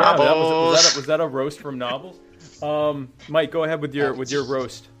say. Yeah, was that a roast from Nobbles? Mike, go ahead with your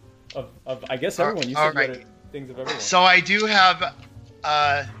roast of I guess everyone. You said right. Things of everyone. So I do have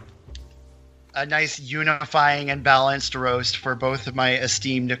a nice unifying and balanced roast for both of my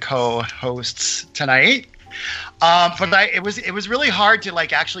esteemed co-hosts tonight. But it was really hard to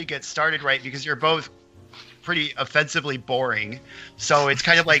actually get started right because you're both pretty offensively boring. So it's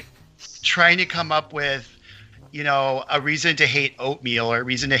kind of like trying to come up with a reason to hate oatmeal or a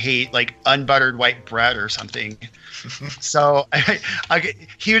reason to hate like unbuttered white bread or something. So,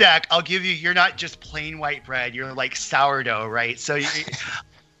 Hudak, I'll give you. You're not just plain white bread. You're like sourdough, right? So,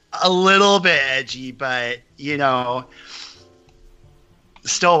 a little bit edgy, but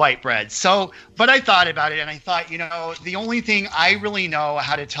still white bread. So, but I thought about it, and I thought, the only thing I really know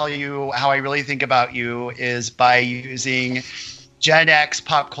how to tell you how I really think about you is by using Gen X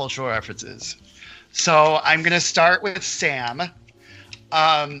pop cultural references. So I'm going to start with Sam.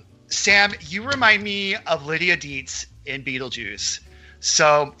 Sam, you remind me of Lydia Dietz in Beetlejuice.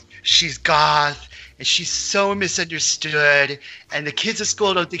 So she's goth, and she's so misunderstood, and the kids at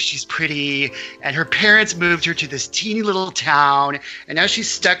school don't think she's pretty, and her parents moved her to this teeny little town, and now she's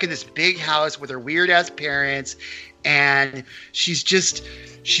stuck in this big house with her weird-ass parents, and she's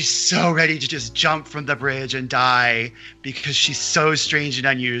so ready to just jump from the bridge and die because she's so strange and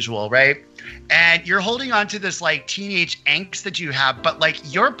unusual, right? And you're holding on to this like teenage angst that you have, but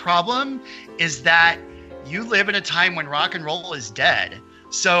like your problem is that you live in a time when rock and roll is dead.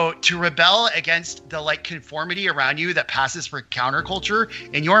 So to rebel against the like conformity around you that passes for counterculture,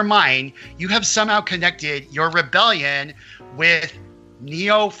 in your mind, you have somehow connected your rebellion with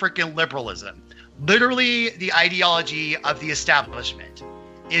neo-freaking liberalism. Literally the ideology of the establishment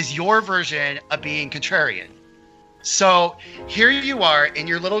is your version of being contrarian. So here you are in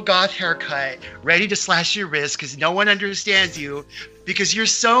your little goth haircut, ready to slash your wrist because no one understands you because you're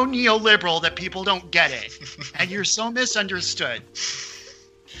so neoliberal that people don't get it. And you're so misunderstood.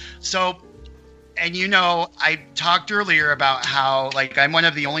 So, and I talked earlier about how like I'm one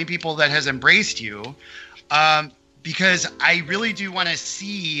of the only people that has embraced you because I really do want to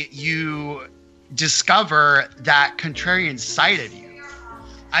see you discover that contrarian side of you.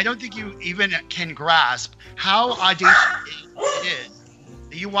 I don't think you even can grasp how audacious it is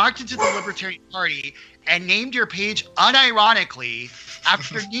that you walked into the Libertarian Party and named your page unironically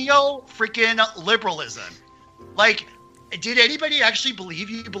after neo-freaking-liberalism. Like, did anybody actually believe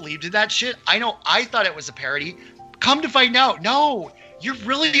you believed in that shit? I know I thought it was a parody. Come to find out, no, you're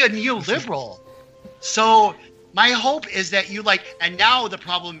really a neoliberal. So my hope is that you and now the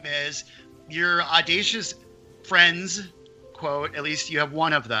problem is your audacious friends, quote, at least you have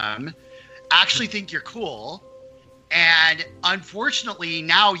one of them, actually think you're cool. And unfortunately,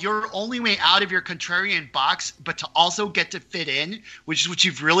 now your only way out of your contrarian box, but to also get to fit in, which is what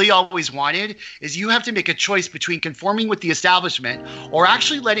you've really always wanted, is you have to make a choice between conforming with the establishment or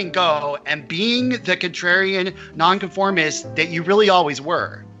actually letting go and being the contrarian nonconformist that you really always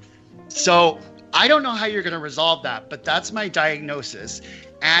were. So I don't know how you're going to resolve that, but that's my diagnosis.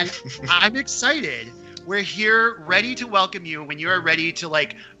 And I'm excited. We're here ready to welcome you when you are ready to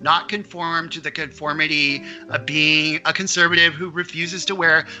not conform to the conformity of being a conservative who refuses to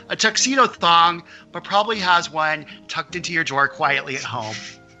wear a tuxedo thong, but probably has one tucked into your drawer quietly at home.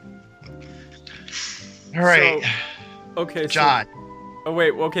 All right. So, okay, John.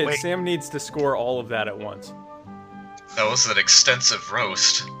 Wait. Sam needs to score all of that at once. That was an extensive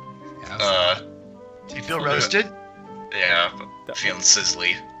roast. Do you feel roasted? Yeah, feeling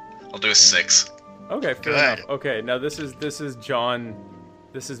sizzly. I'll do a 6. Okay, fair enough. Okay, now this is John.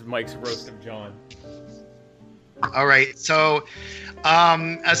 This is Mike's roast of John. All right. So,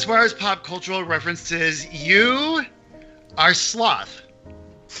 as far as pop cultural references, you are Sloth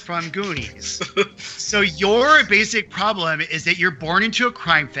from Goonies. So your basic problem is that you're born into a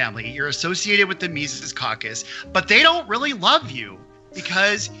crime family. You're associated with the Mises Caucus, but they don't really love you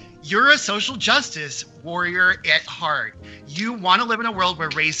because you're a social justice warrior at heart. You want to live in a world where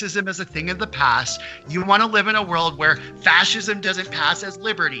racism is a thing of the past. You want to live in a world where fascism doesn't pass as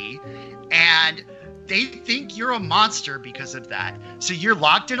liberty. And they think you're a monster because of that. So you're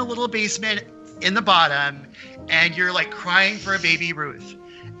locked in a little basement in the bottom, and you're crying for a baby Ruth.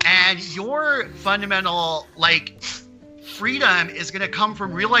 And your fundamental freedom is going to come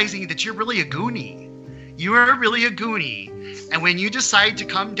from realizing that you're really a Goonie. You are really a Goonie. And when you decide to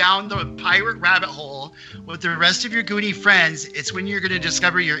come down the pirate rabbit hole with the rest of your Goonie friends, it's when you're going to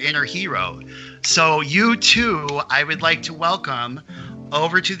discover your inner hero. So you too, I would like to welcome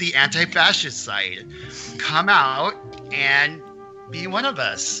over to the anti-fascist side. Come out and be one of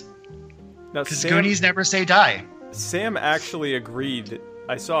us. Because Goonies never say die. Sam actually agreed,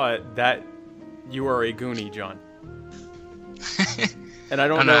 I saw it, that you are a Goonie, John. And I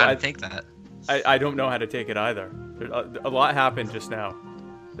don't know how to take that. I don't know how to take it either. A lot happened just now.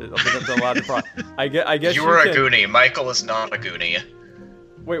 There's a lot of I guess you were a Goonie. Michael is not a Goonie.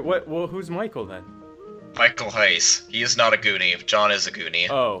 Wait, what? Well, who's Michael then? Michael Heiss. He is not a Goonie. John is a Goonie.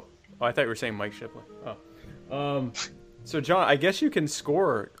 Oh, I thought you were saying Mike Shipley. Oh, so John, I guess you can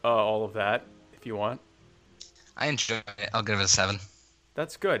score all of that if you want. I enjoy it. I'll give it a 7.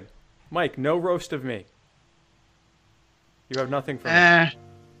 That's good. Mike, no roast of me. You have nothing for me.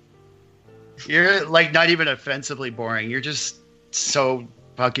 You're like not even offensively boring. You're just so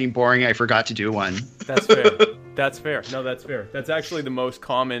fucking boring. I forgot to do one. That's fair. That's fair. No, that's fair. That's actually the most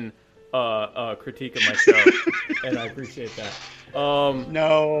common critique of my show, and I appreciate that.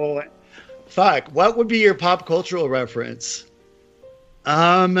 No, fuck. What would be your pop cultural reference?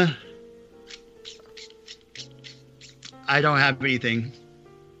 I don't have anything.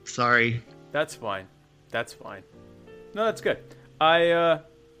 Sorry. That's fine. That's fine. No, that's good.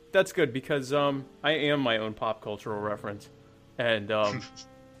 That's good because I am my own pop cultural reference, and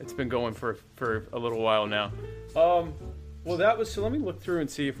it's been going for a little while now. Well, that was so. Let me look through and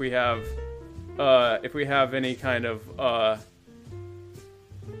see if we have any kind of.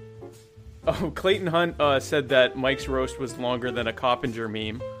 Oh, Clayton Hunt said that Mike's roast was longer than a Coppinger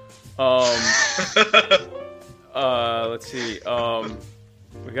meme. Let's see.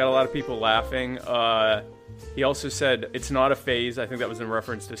 We got a lot of people laughing. He also said it's not a phase. I think that was in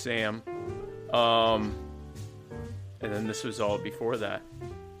reference to Sam. And then this was all before that.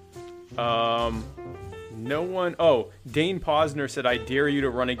 No one. Oh, Dane Posner said, "I dare you to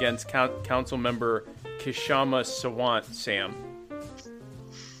run against council member Kishama Sawant, Sam."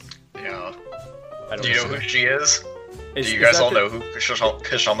 Yeah. Do you know who she is? Do you guys all know who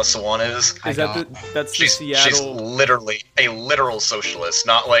Kishama Sawant is? Is that that's the Seattle? She's literally a literal socialist.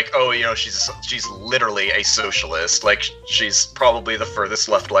 Not like, oh, you know, she's literally a socialist. Like, she's probably the furthest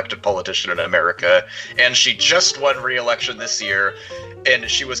left-elected politician in America, and she just won re-election this year, and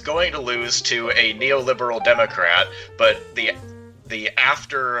she was going to lose to a neoliberal Democrat, but the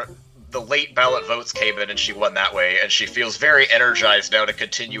after the late ballot votes came in and she won that way, and she feels very energized now to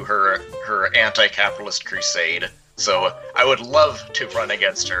continue her anti-capitalist crusade. So I would love to run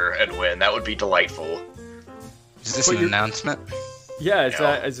against her and win. That would be delightful. Is this an announcement? Yeah,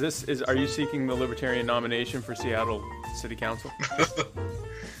 are you seeking the Libertarian nomination for Seattle City Council?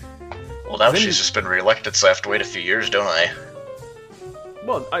 Well, now she's just been reelected, so I have to wait a few years, don't I?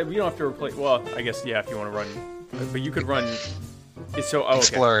 Well, you don't have to replace. Well, I guess if you want to run, but you could run.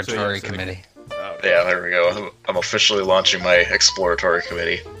 Exploratory committee. Okay. Yeah, there we go. I'm officially launching my exploratory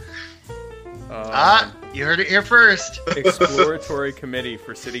committee. You heard it here first. Exploratory committee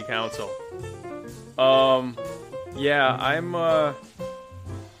for City Council. Yeah, I'm.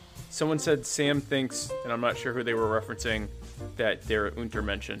 Someone said Sam thinks, and I'm not sure who they were referencing, that they're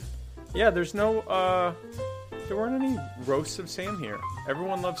Untermenschen. Yeah, there's no. There weren't any roasts of Sam here.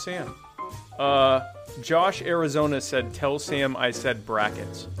 Everyone loves Sam. Josh Arizona said, "Tell Sam I said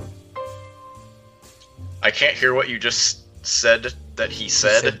brackets." I can't hear what you just said that he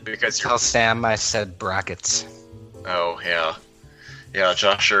said because Tell Sam I said brackets. Oh, yeah. Yeah,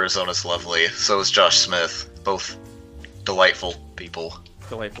 Josh Arizona's lovely. So is Josh Smith. Both delightful people.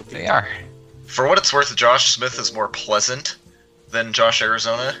 Delightful people. They are. For what it's worth, Josh Smith is more pleasant than Josh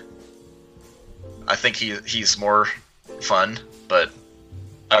Arizona. I think he's more fun, but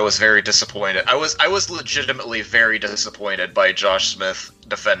I was very disappointed. I was legitimately very disappointed by Josh Smith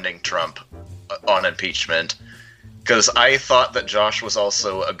defending Trump on impeachment, because I thought that Josh was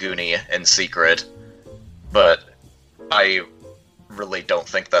also a Goonie in secret, but I really don't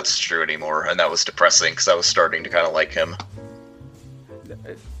think that's true anymore, and that was depressing because I was starting to kind of like him.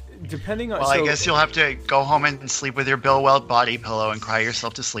 Depending on. Well, I guess you'll have to go home and sleep with your Bill Weld body pillow and cry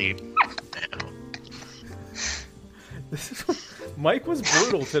yourself to sleep. Mike was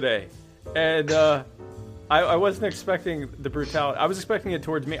brutal today, and I wasn't expecting the brutality. I was expecting it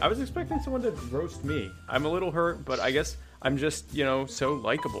towards me. I was expecting someone to roast me. I'm a little hurt, but I guess I'm just, so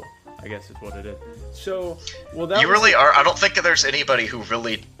likable, I guess is what it is. So, well, that You really are. I don't think there's anybody who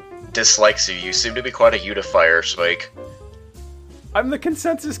really dislikes you. You seem to be quite a unifier, Spike. I'm the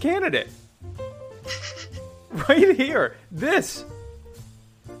consensus candidate. Right here. This.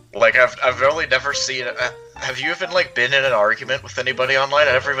 Like, I've really never seen... have you even, been in an argument with anybody online?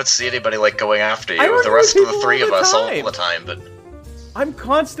 I never even see anybody, going after you. The rest of the three of us all the time, but... I'm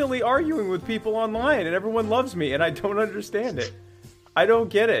constantly arguing with people online, and everyone loves me, and I don't understand it. I don't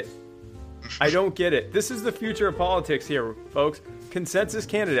get it. I don't get it. This is the future of politics here, folks. Consensus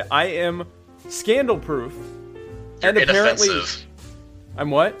candidate. I am scandal-proof. You're apparently... inoffensive. I'm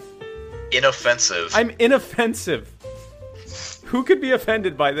what? Inoffensive. I'm inoffensive. Who could be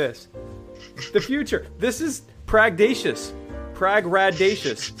offended by this? The future. This is pragdacious.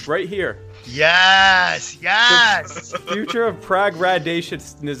 Pragradacious. Right here. Yes! Yes! The future of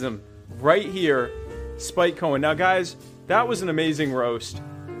pragradaciousnism. Right here. Spike Cohen. Now, guys, that was an amazing roast.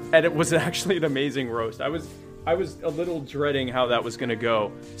 And it was actually an amazing roast. I was a little dreading how that was going to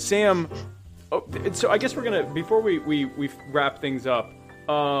go. Sam, So I guess we're gonna, before we wrap things up,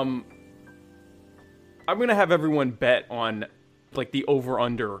 I'm gonna have everyone bet on like the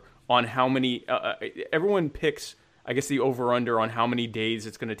over/under on how many. Everyone picks, I guess, the over/under on how many days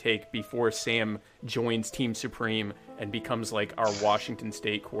it's gonna take before Sam joins Team Supreme and becomes like our Washington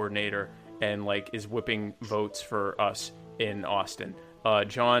State coordinator and like is whipping votes for us in Austin.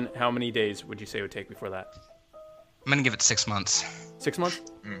 John, how many days would you say it would take before that? I'm gonna give it 6 months. 6 months?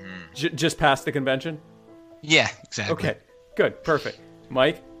 Mm-hmm. Just past the convention? Yeah, exactly. Okay, good, perfect.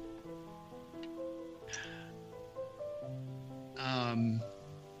 Mike?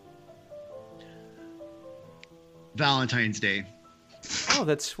 Valentine's Day. Oh,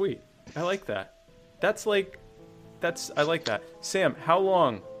 that's sweet. I like that. I like that. Sam, how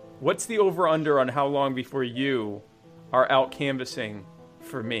long? What's the over-under on how long before you are out canvassing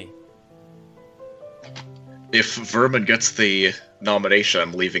for me? If Vermin gets the nomination,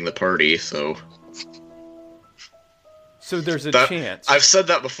 I'm leaving the party, so... So there's a chance. I've said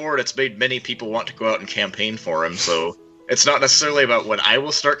that before, and it's made many people want to go out and campaign for him, so... It's not necessarily about when I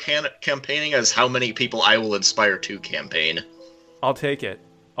will start campaigning, as how many people I will inspire to campaign. I'll take it.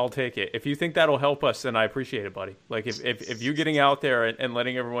 If you think that'll help us, then I appreciate it, buddy. Like, if you getting out there and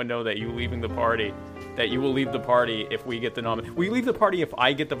letting everyone know that you leaving the party, that you will leave the party if we get the nomination. Will you leave the party if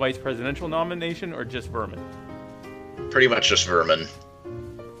I get the vice presidential nomination, or just Vermin? Pretty much just Vermin.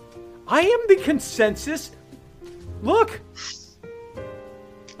 I am the consensus. Look!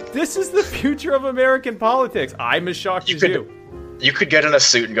 This is the future of American politics. I'm as shocked as you. You could get in a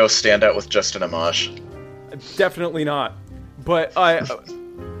suit and go stand out with Justin Amash. Definitely not. But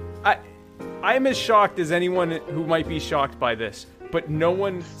I'm as shocked as anyone who might be shocked by this. But no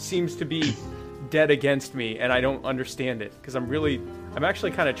one seems to be dead against me, and I don't understand it. Because I'm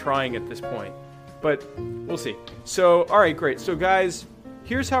actually kind of trying at this point. But we'll see. So, alright, great. So guys,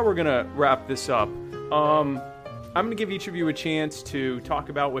 here's how we're going to wrap this up. I'm going to give each of you a chance to talk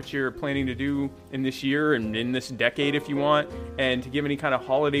about what you're planning to do in this year and in this decade if you want, and to give any kind of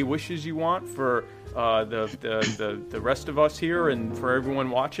holiday wishes you want for the rest of us here and for everyone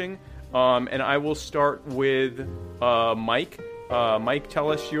watching. And I will start with Mike. Mike, tell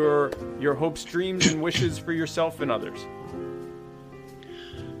us your hopes, dreams, and wishes for yourself and others.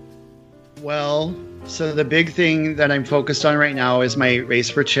 Well, so the big thing that I'm focused on right now is my race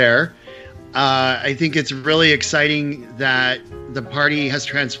for chair. I think it's really exciting that the party has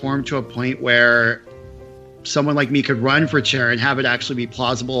transformed to a point where someone like me could run for chair and have it actually be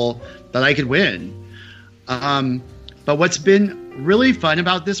plausible that I could win. But what's been really fun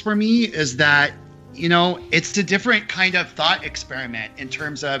about this for me is that, it's a different kind of thought experiment in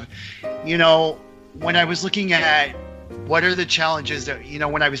terms of, when I was looking at what are the challenges that,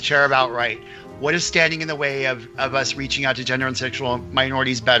 when I was chair of Outright, what is standing in the way of us reaching out to gender and sexual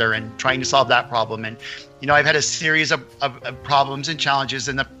minorities better and trying to solve that problem? And, I've had a series of problems and challenges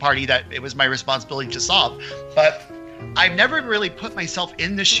in the party that it was my responsibility to solve. But I've never really put myself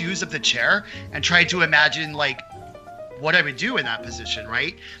in the shoes of the chair and tried to imagine, what I would do in that position,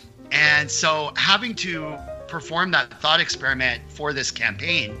 right? And so having to perform that thought experiment for this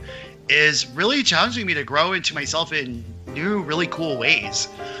campaign is really challenging me to grow into myself in new, really cool ways.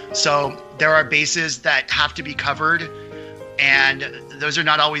 So there are bases that have to be covered, and those are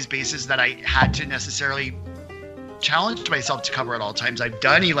not always bases that I had to necessarily challenge myself to cover at all times. I've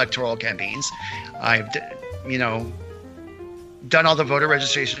done electoral campaigns. I've, done all the voter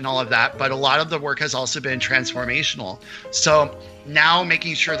registration and all of that, but a lot of the work has also been transformational. So now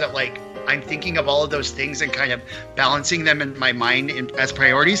making sure that I'm thinking of all of those things and kind of balancing them in my mind as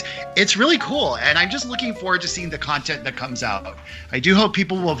priorities, it's really cool. And I'm just looking forward to seeing the content that comes out. I do hope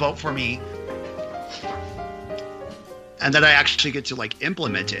people will vote for me and that I actually get to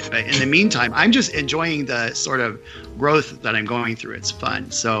implement it. But in the meantime, I'm just enjoying the sort of growth that I'm going through. It's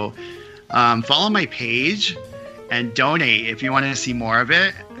fun. So follow my page and donate if you want to see more of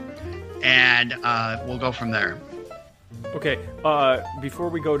it. And we'll go from there. Okay, before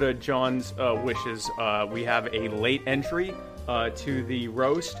we go to John's wishes, we have a late entry to the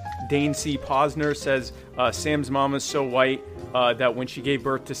roast. Dane C. Posner says, Sam's mama's so white that when she gave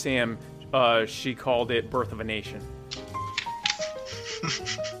birth to Sam, she called it Birth of a Nation.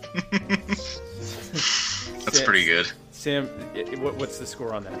 That's pretty good. Sam, what's the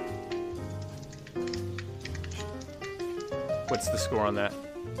score on that? What's the score on that?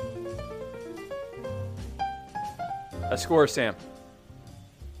 A score, Sam.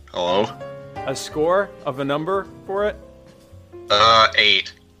 Hello? A score of a number for it?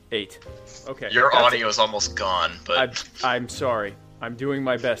 8. 8. Okay. Your audio is almost gone, but... I'm sorry. I'm doing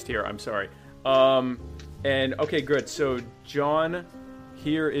my best here. I'm sorry. And, okay, good. So, John,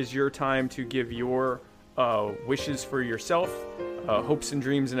 here is your time to give your wishes for yourself, hopes and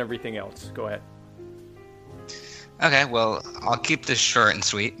dreams and everything else. Go ahead. Okay, well, I'll keep this short and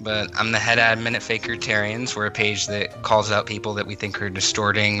sweet, but I'm the head admin at Fakertarians. We're a page that calls out people that we think are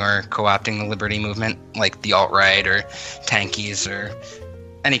distorting or co-opting the liberty movement, like the alt-right or tankies or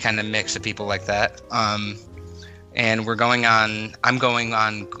any kind of mix of people like that. And I'm going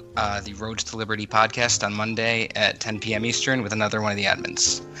on the Roads to Liberty podcast on Monday at 10 p.m. Eastern with another one of the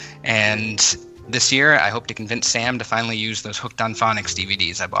admins. And this year, I hope to convince Sam to finally use those Hooked on Phonics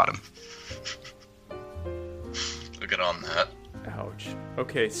DVDs I bought him. Get on that. Ouch.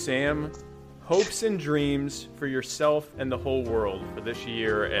 Okay, Sam, hopes and dreams for yourself and the whole world for this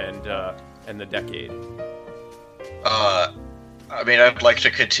year and the decade. I mean, I'd like to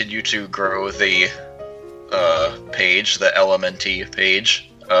continue to grow the page, the LMNT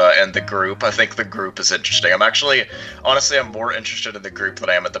page, and the group. I think the group is interesting. Honestly, I'm more interested in the group than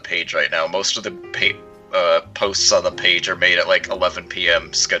I am at the page right now. Most of the posts on the page are made at like 11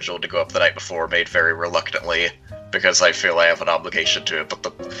 p.m. scheduled to go up the night before, made very reluctantly because I feel I have an obligation to it.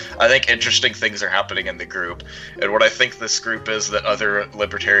 But I think interesting things are happening in the group, and what I think this group is that other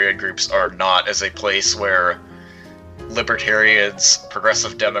libertarian groups are not, is a place where libertarians,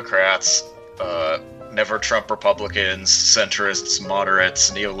 progressive Democrats, never Trump Republicans, centrists,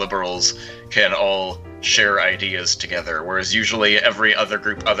 moderates, neoliberals can all share ideas together, whereas usually every other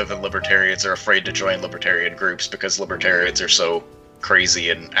group other than libertarians are afraid to join libertarian groups because libertarians are so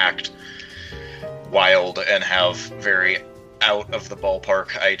crazy and act wild and have very out of the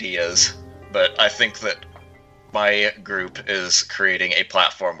ballpark ideas. But I think that my group is creating a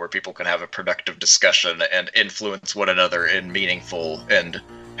platform where people can have a productive discussion and influence one another in meaningful and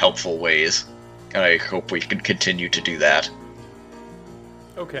helpful ways. And I hope we can continue to do that.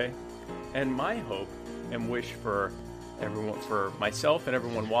 Okay. And my hope and wish for everyone, for myself and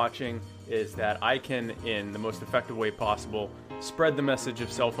everyone watching, is that I can, in the most effective way possible, spread the message of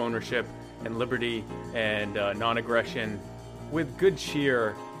self-ownership and liberty and non-aggression with good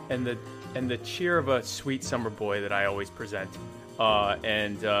cheer and the cheer of a sweet summer boy that I always present.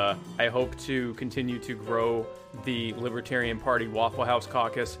 And I hope to continue to grow the Libertarian Party Waffle House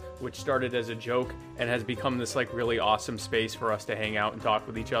Caucus, which started as a joke and has become this like really awesome space for us to hang out and talk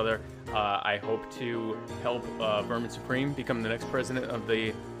with each other. I hope to help Vermin Supreme become the next president of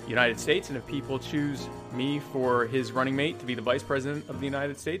the United States, and if people choose me for his running mate to be the vice president of the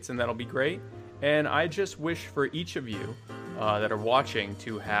United States, and that'll be great. And I just wish for each of you that are watching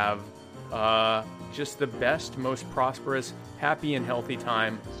to have just the best, most prosperous, happy, and healthy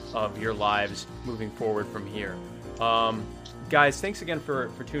time of your lives moving forward from here. Guys, thanks again for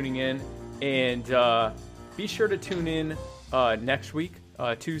tuning in, and be sure to tune in next week,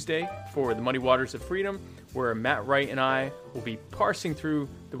 Tuesday, for the Muddy Waters of Freedom, where Matt Wright and I will be parsing through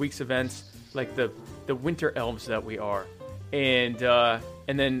the week's events like the winter elves that we are. And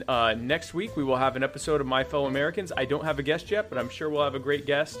then next week we will have an episode of My Fellow Americans. I don't have a guest yet, but I'm sure we'll have a great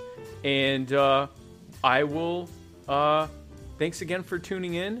guest. And I will... thanks again for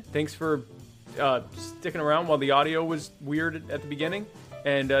tuning in. Thanks for sticking around while the audio was weird at the beginning.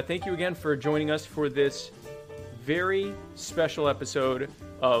 And thank you again for joining us for this very special episode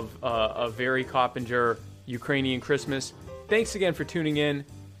of Very Coppinger Ukrainian Christmas. Thanks again for tuning in,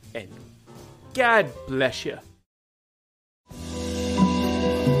 and God bless you.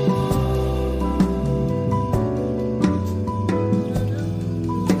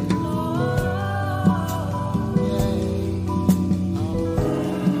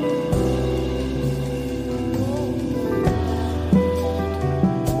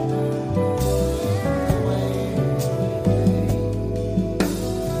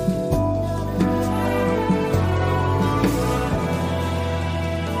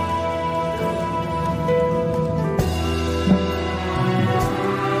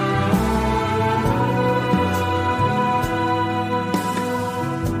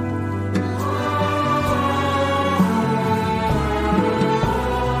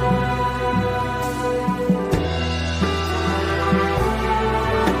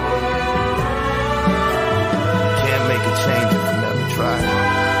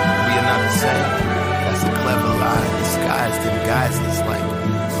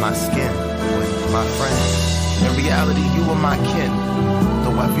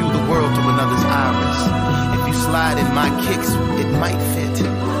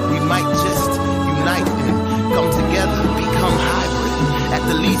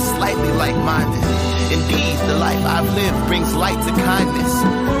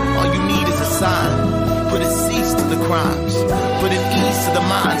 Put an ease to the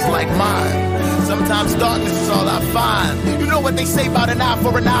minds like mine. Some Sometimes darkness is all I find. You know what they say about an eye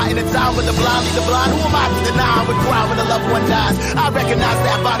for an eye and a time with the blind lead the blind. Who am I to deny? I would cry when a loved one dies. I recognize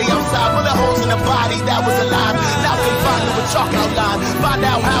that body outside, but the holes in the body that was alive. Now confined to a chalk outline. Find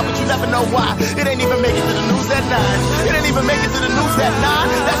out how, but you never know why. It ain't even make it to the news at 9. It ain't even make it to the news at 9.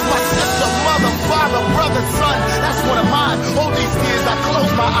 That's my sister, mother, father, brother, son. That's one of mine. All these years I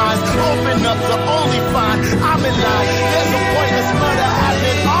close my eyes, open up to only find I'm in line. There's a pointless murder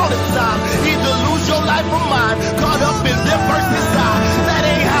happening all the time. Either lose your life or mine. Caught up in them versus I. That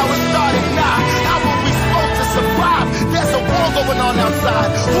ain't how it started, nah. How were we supposed to survive? There's a war going on outside.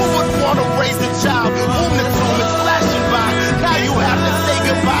 Who would want to raise a child? Whom the tomb is flashing by. Now you have to say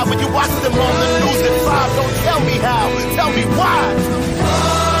goodbye when you watch them on the news at 5. Don't tell me how, tell me why.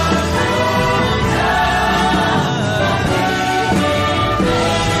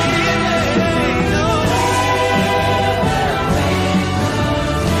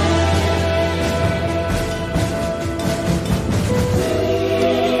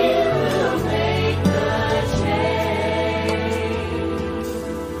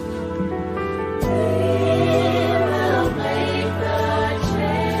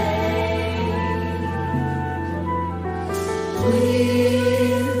 We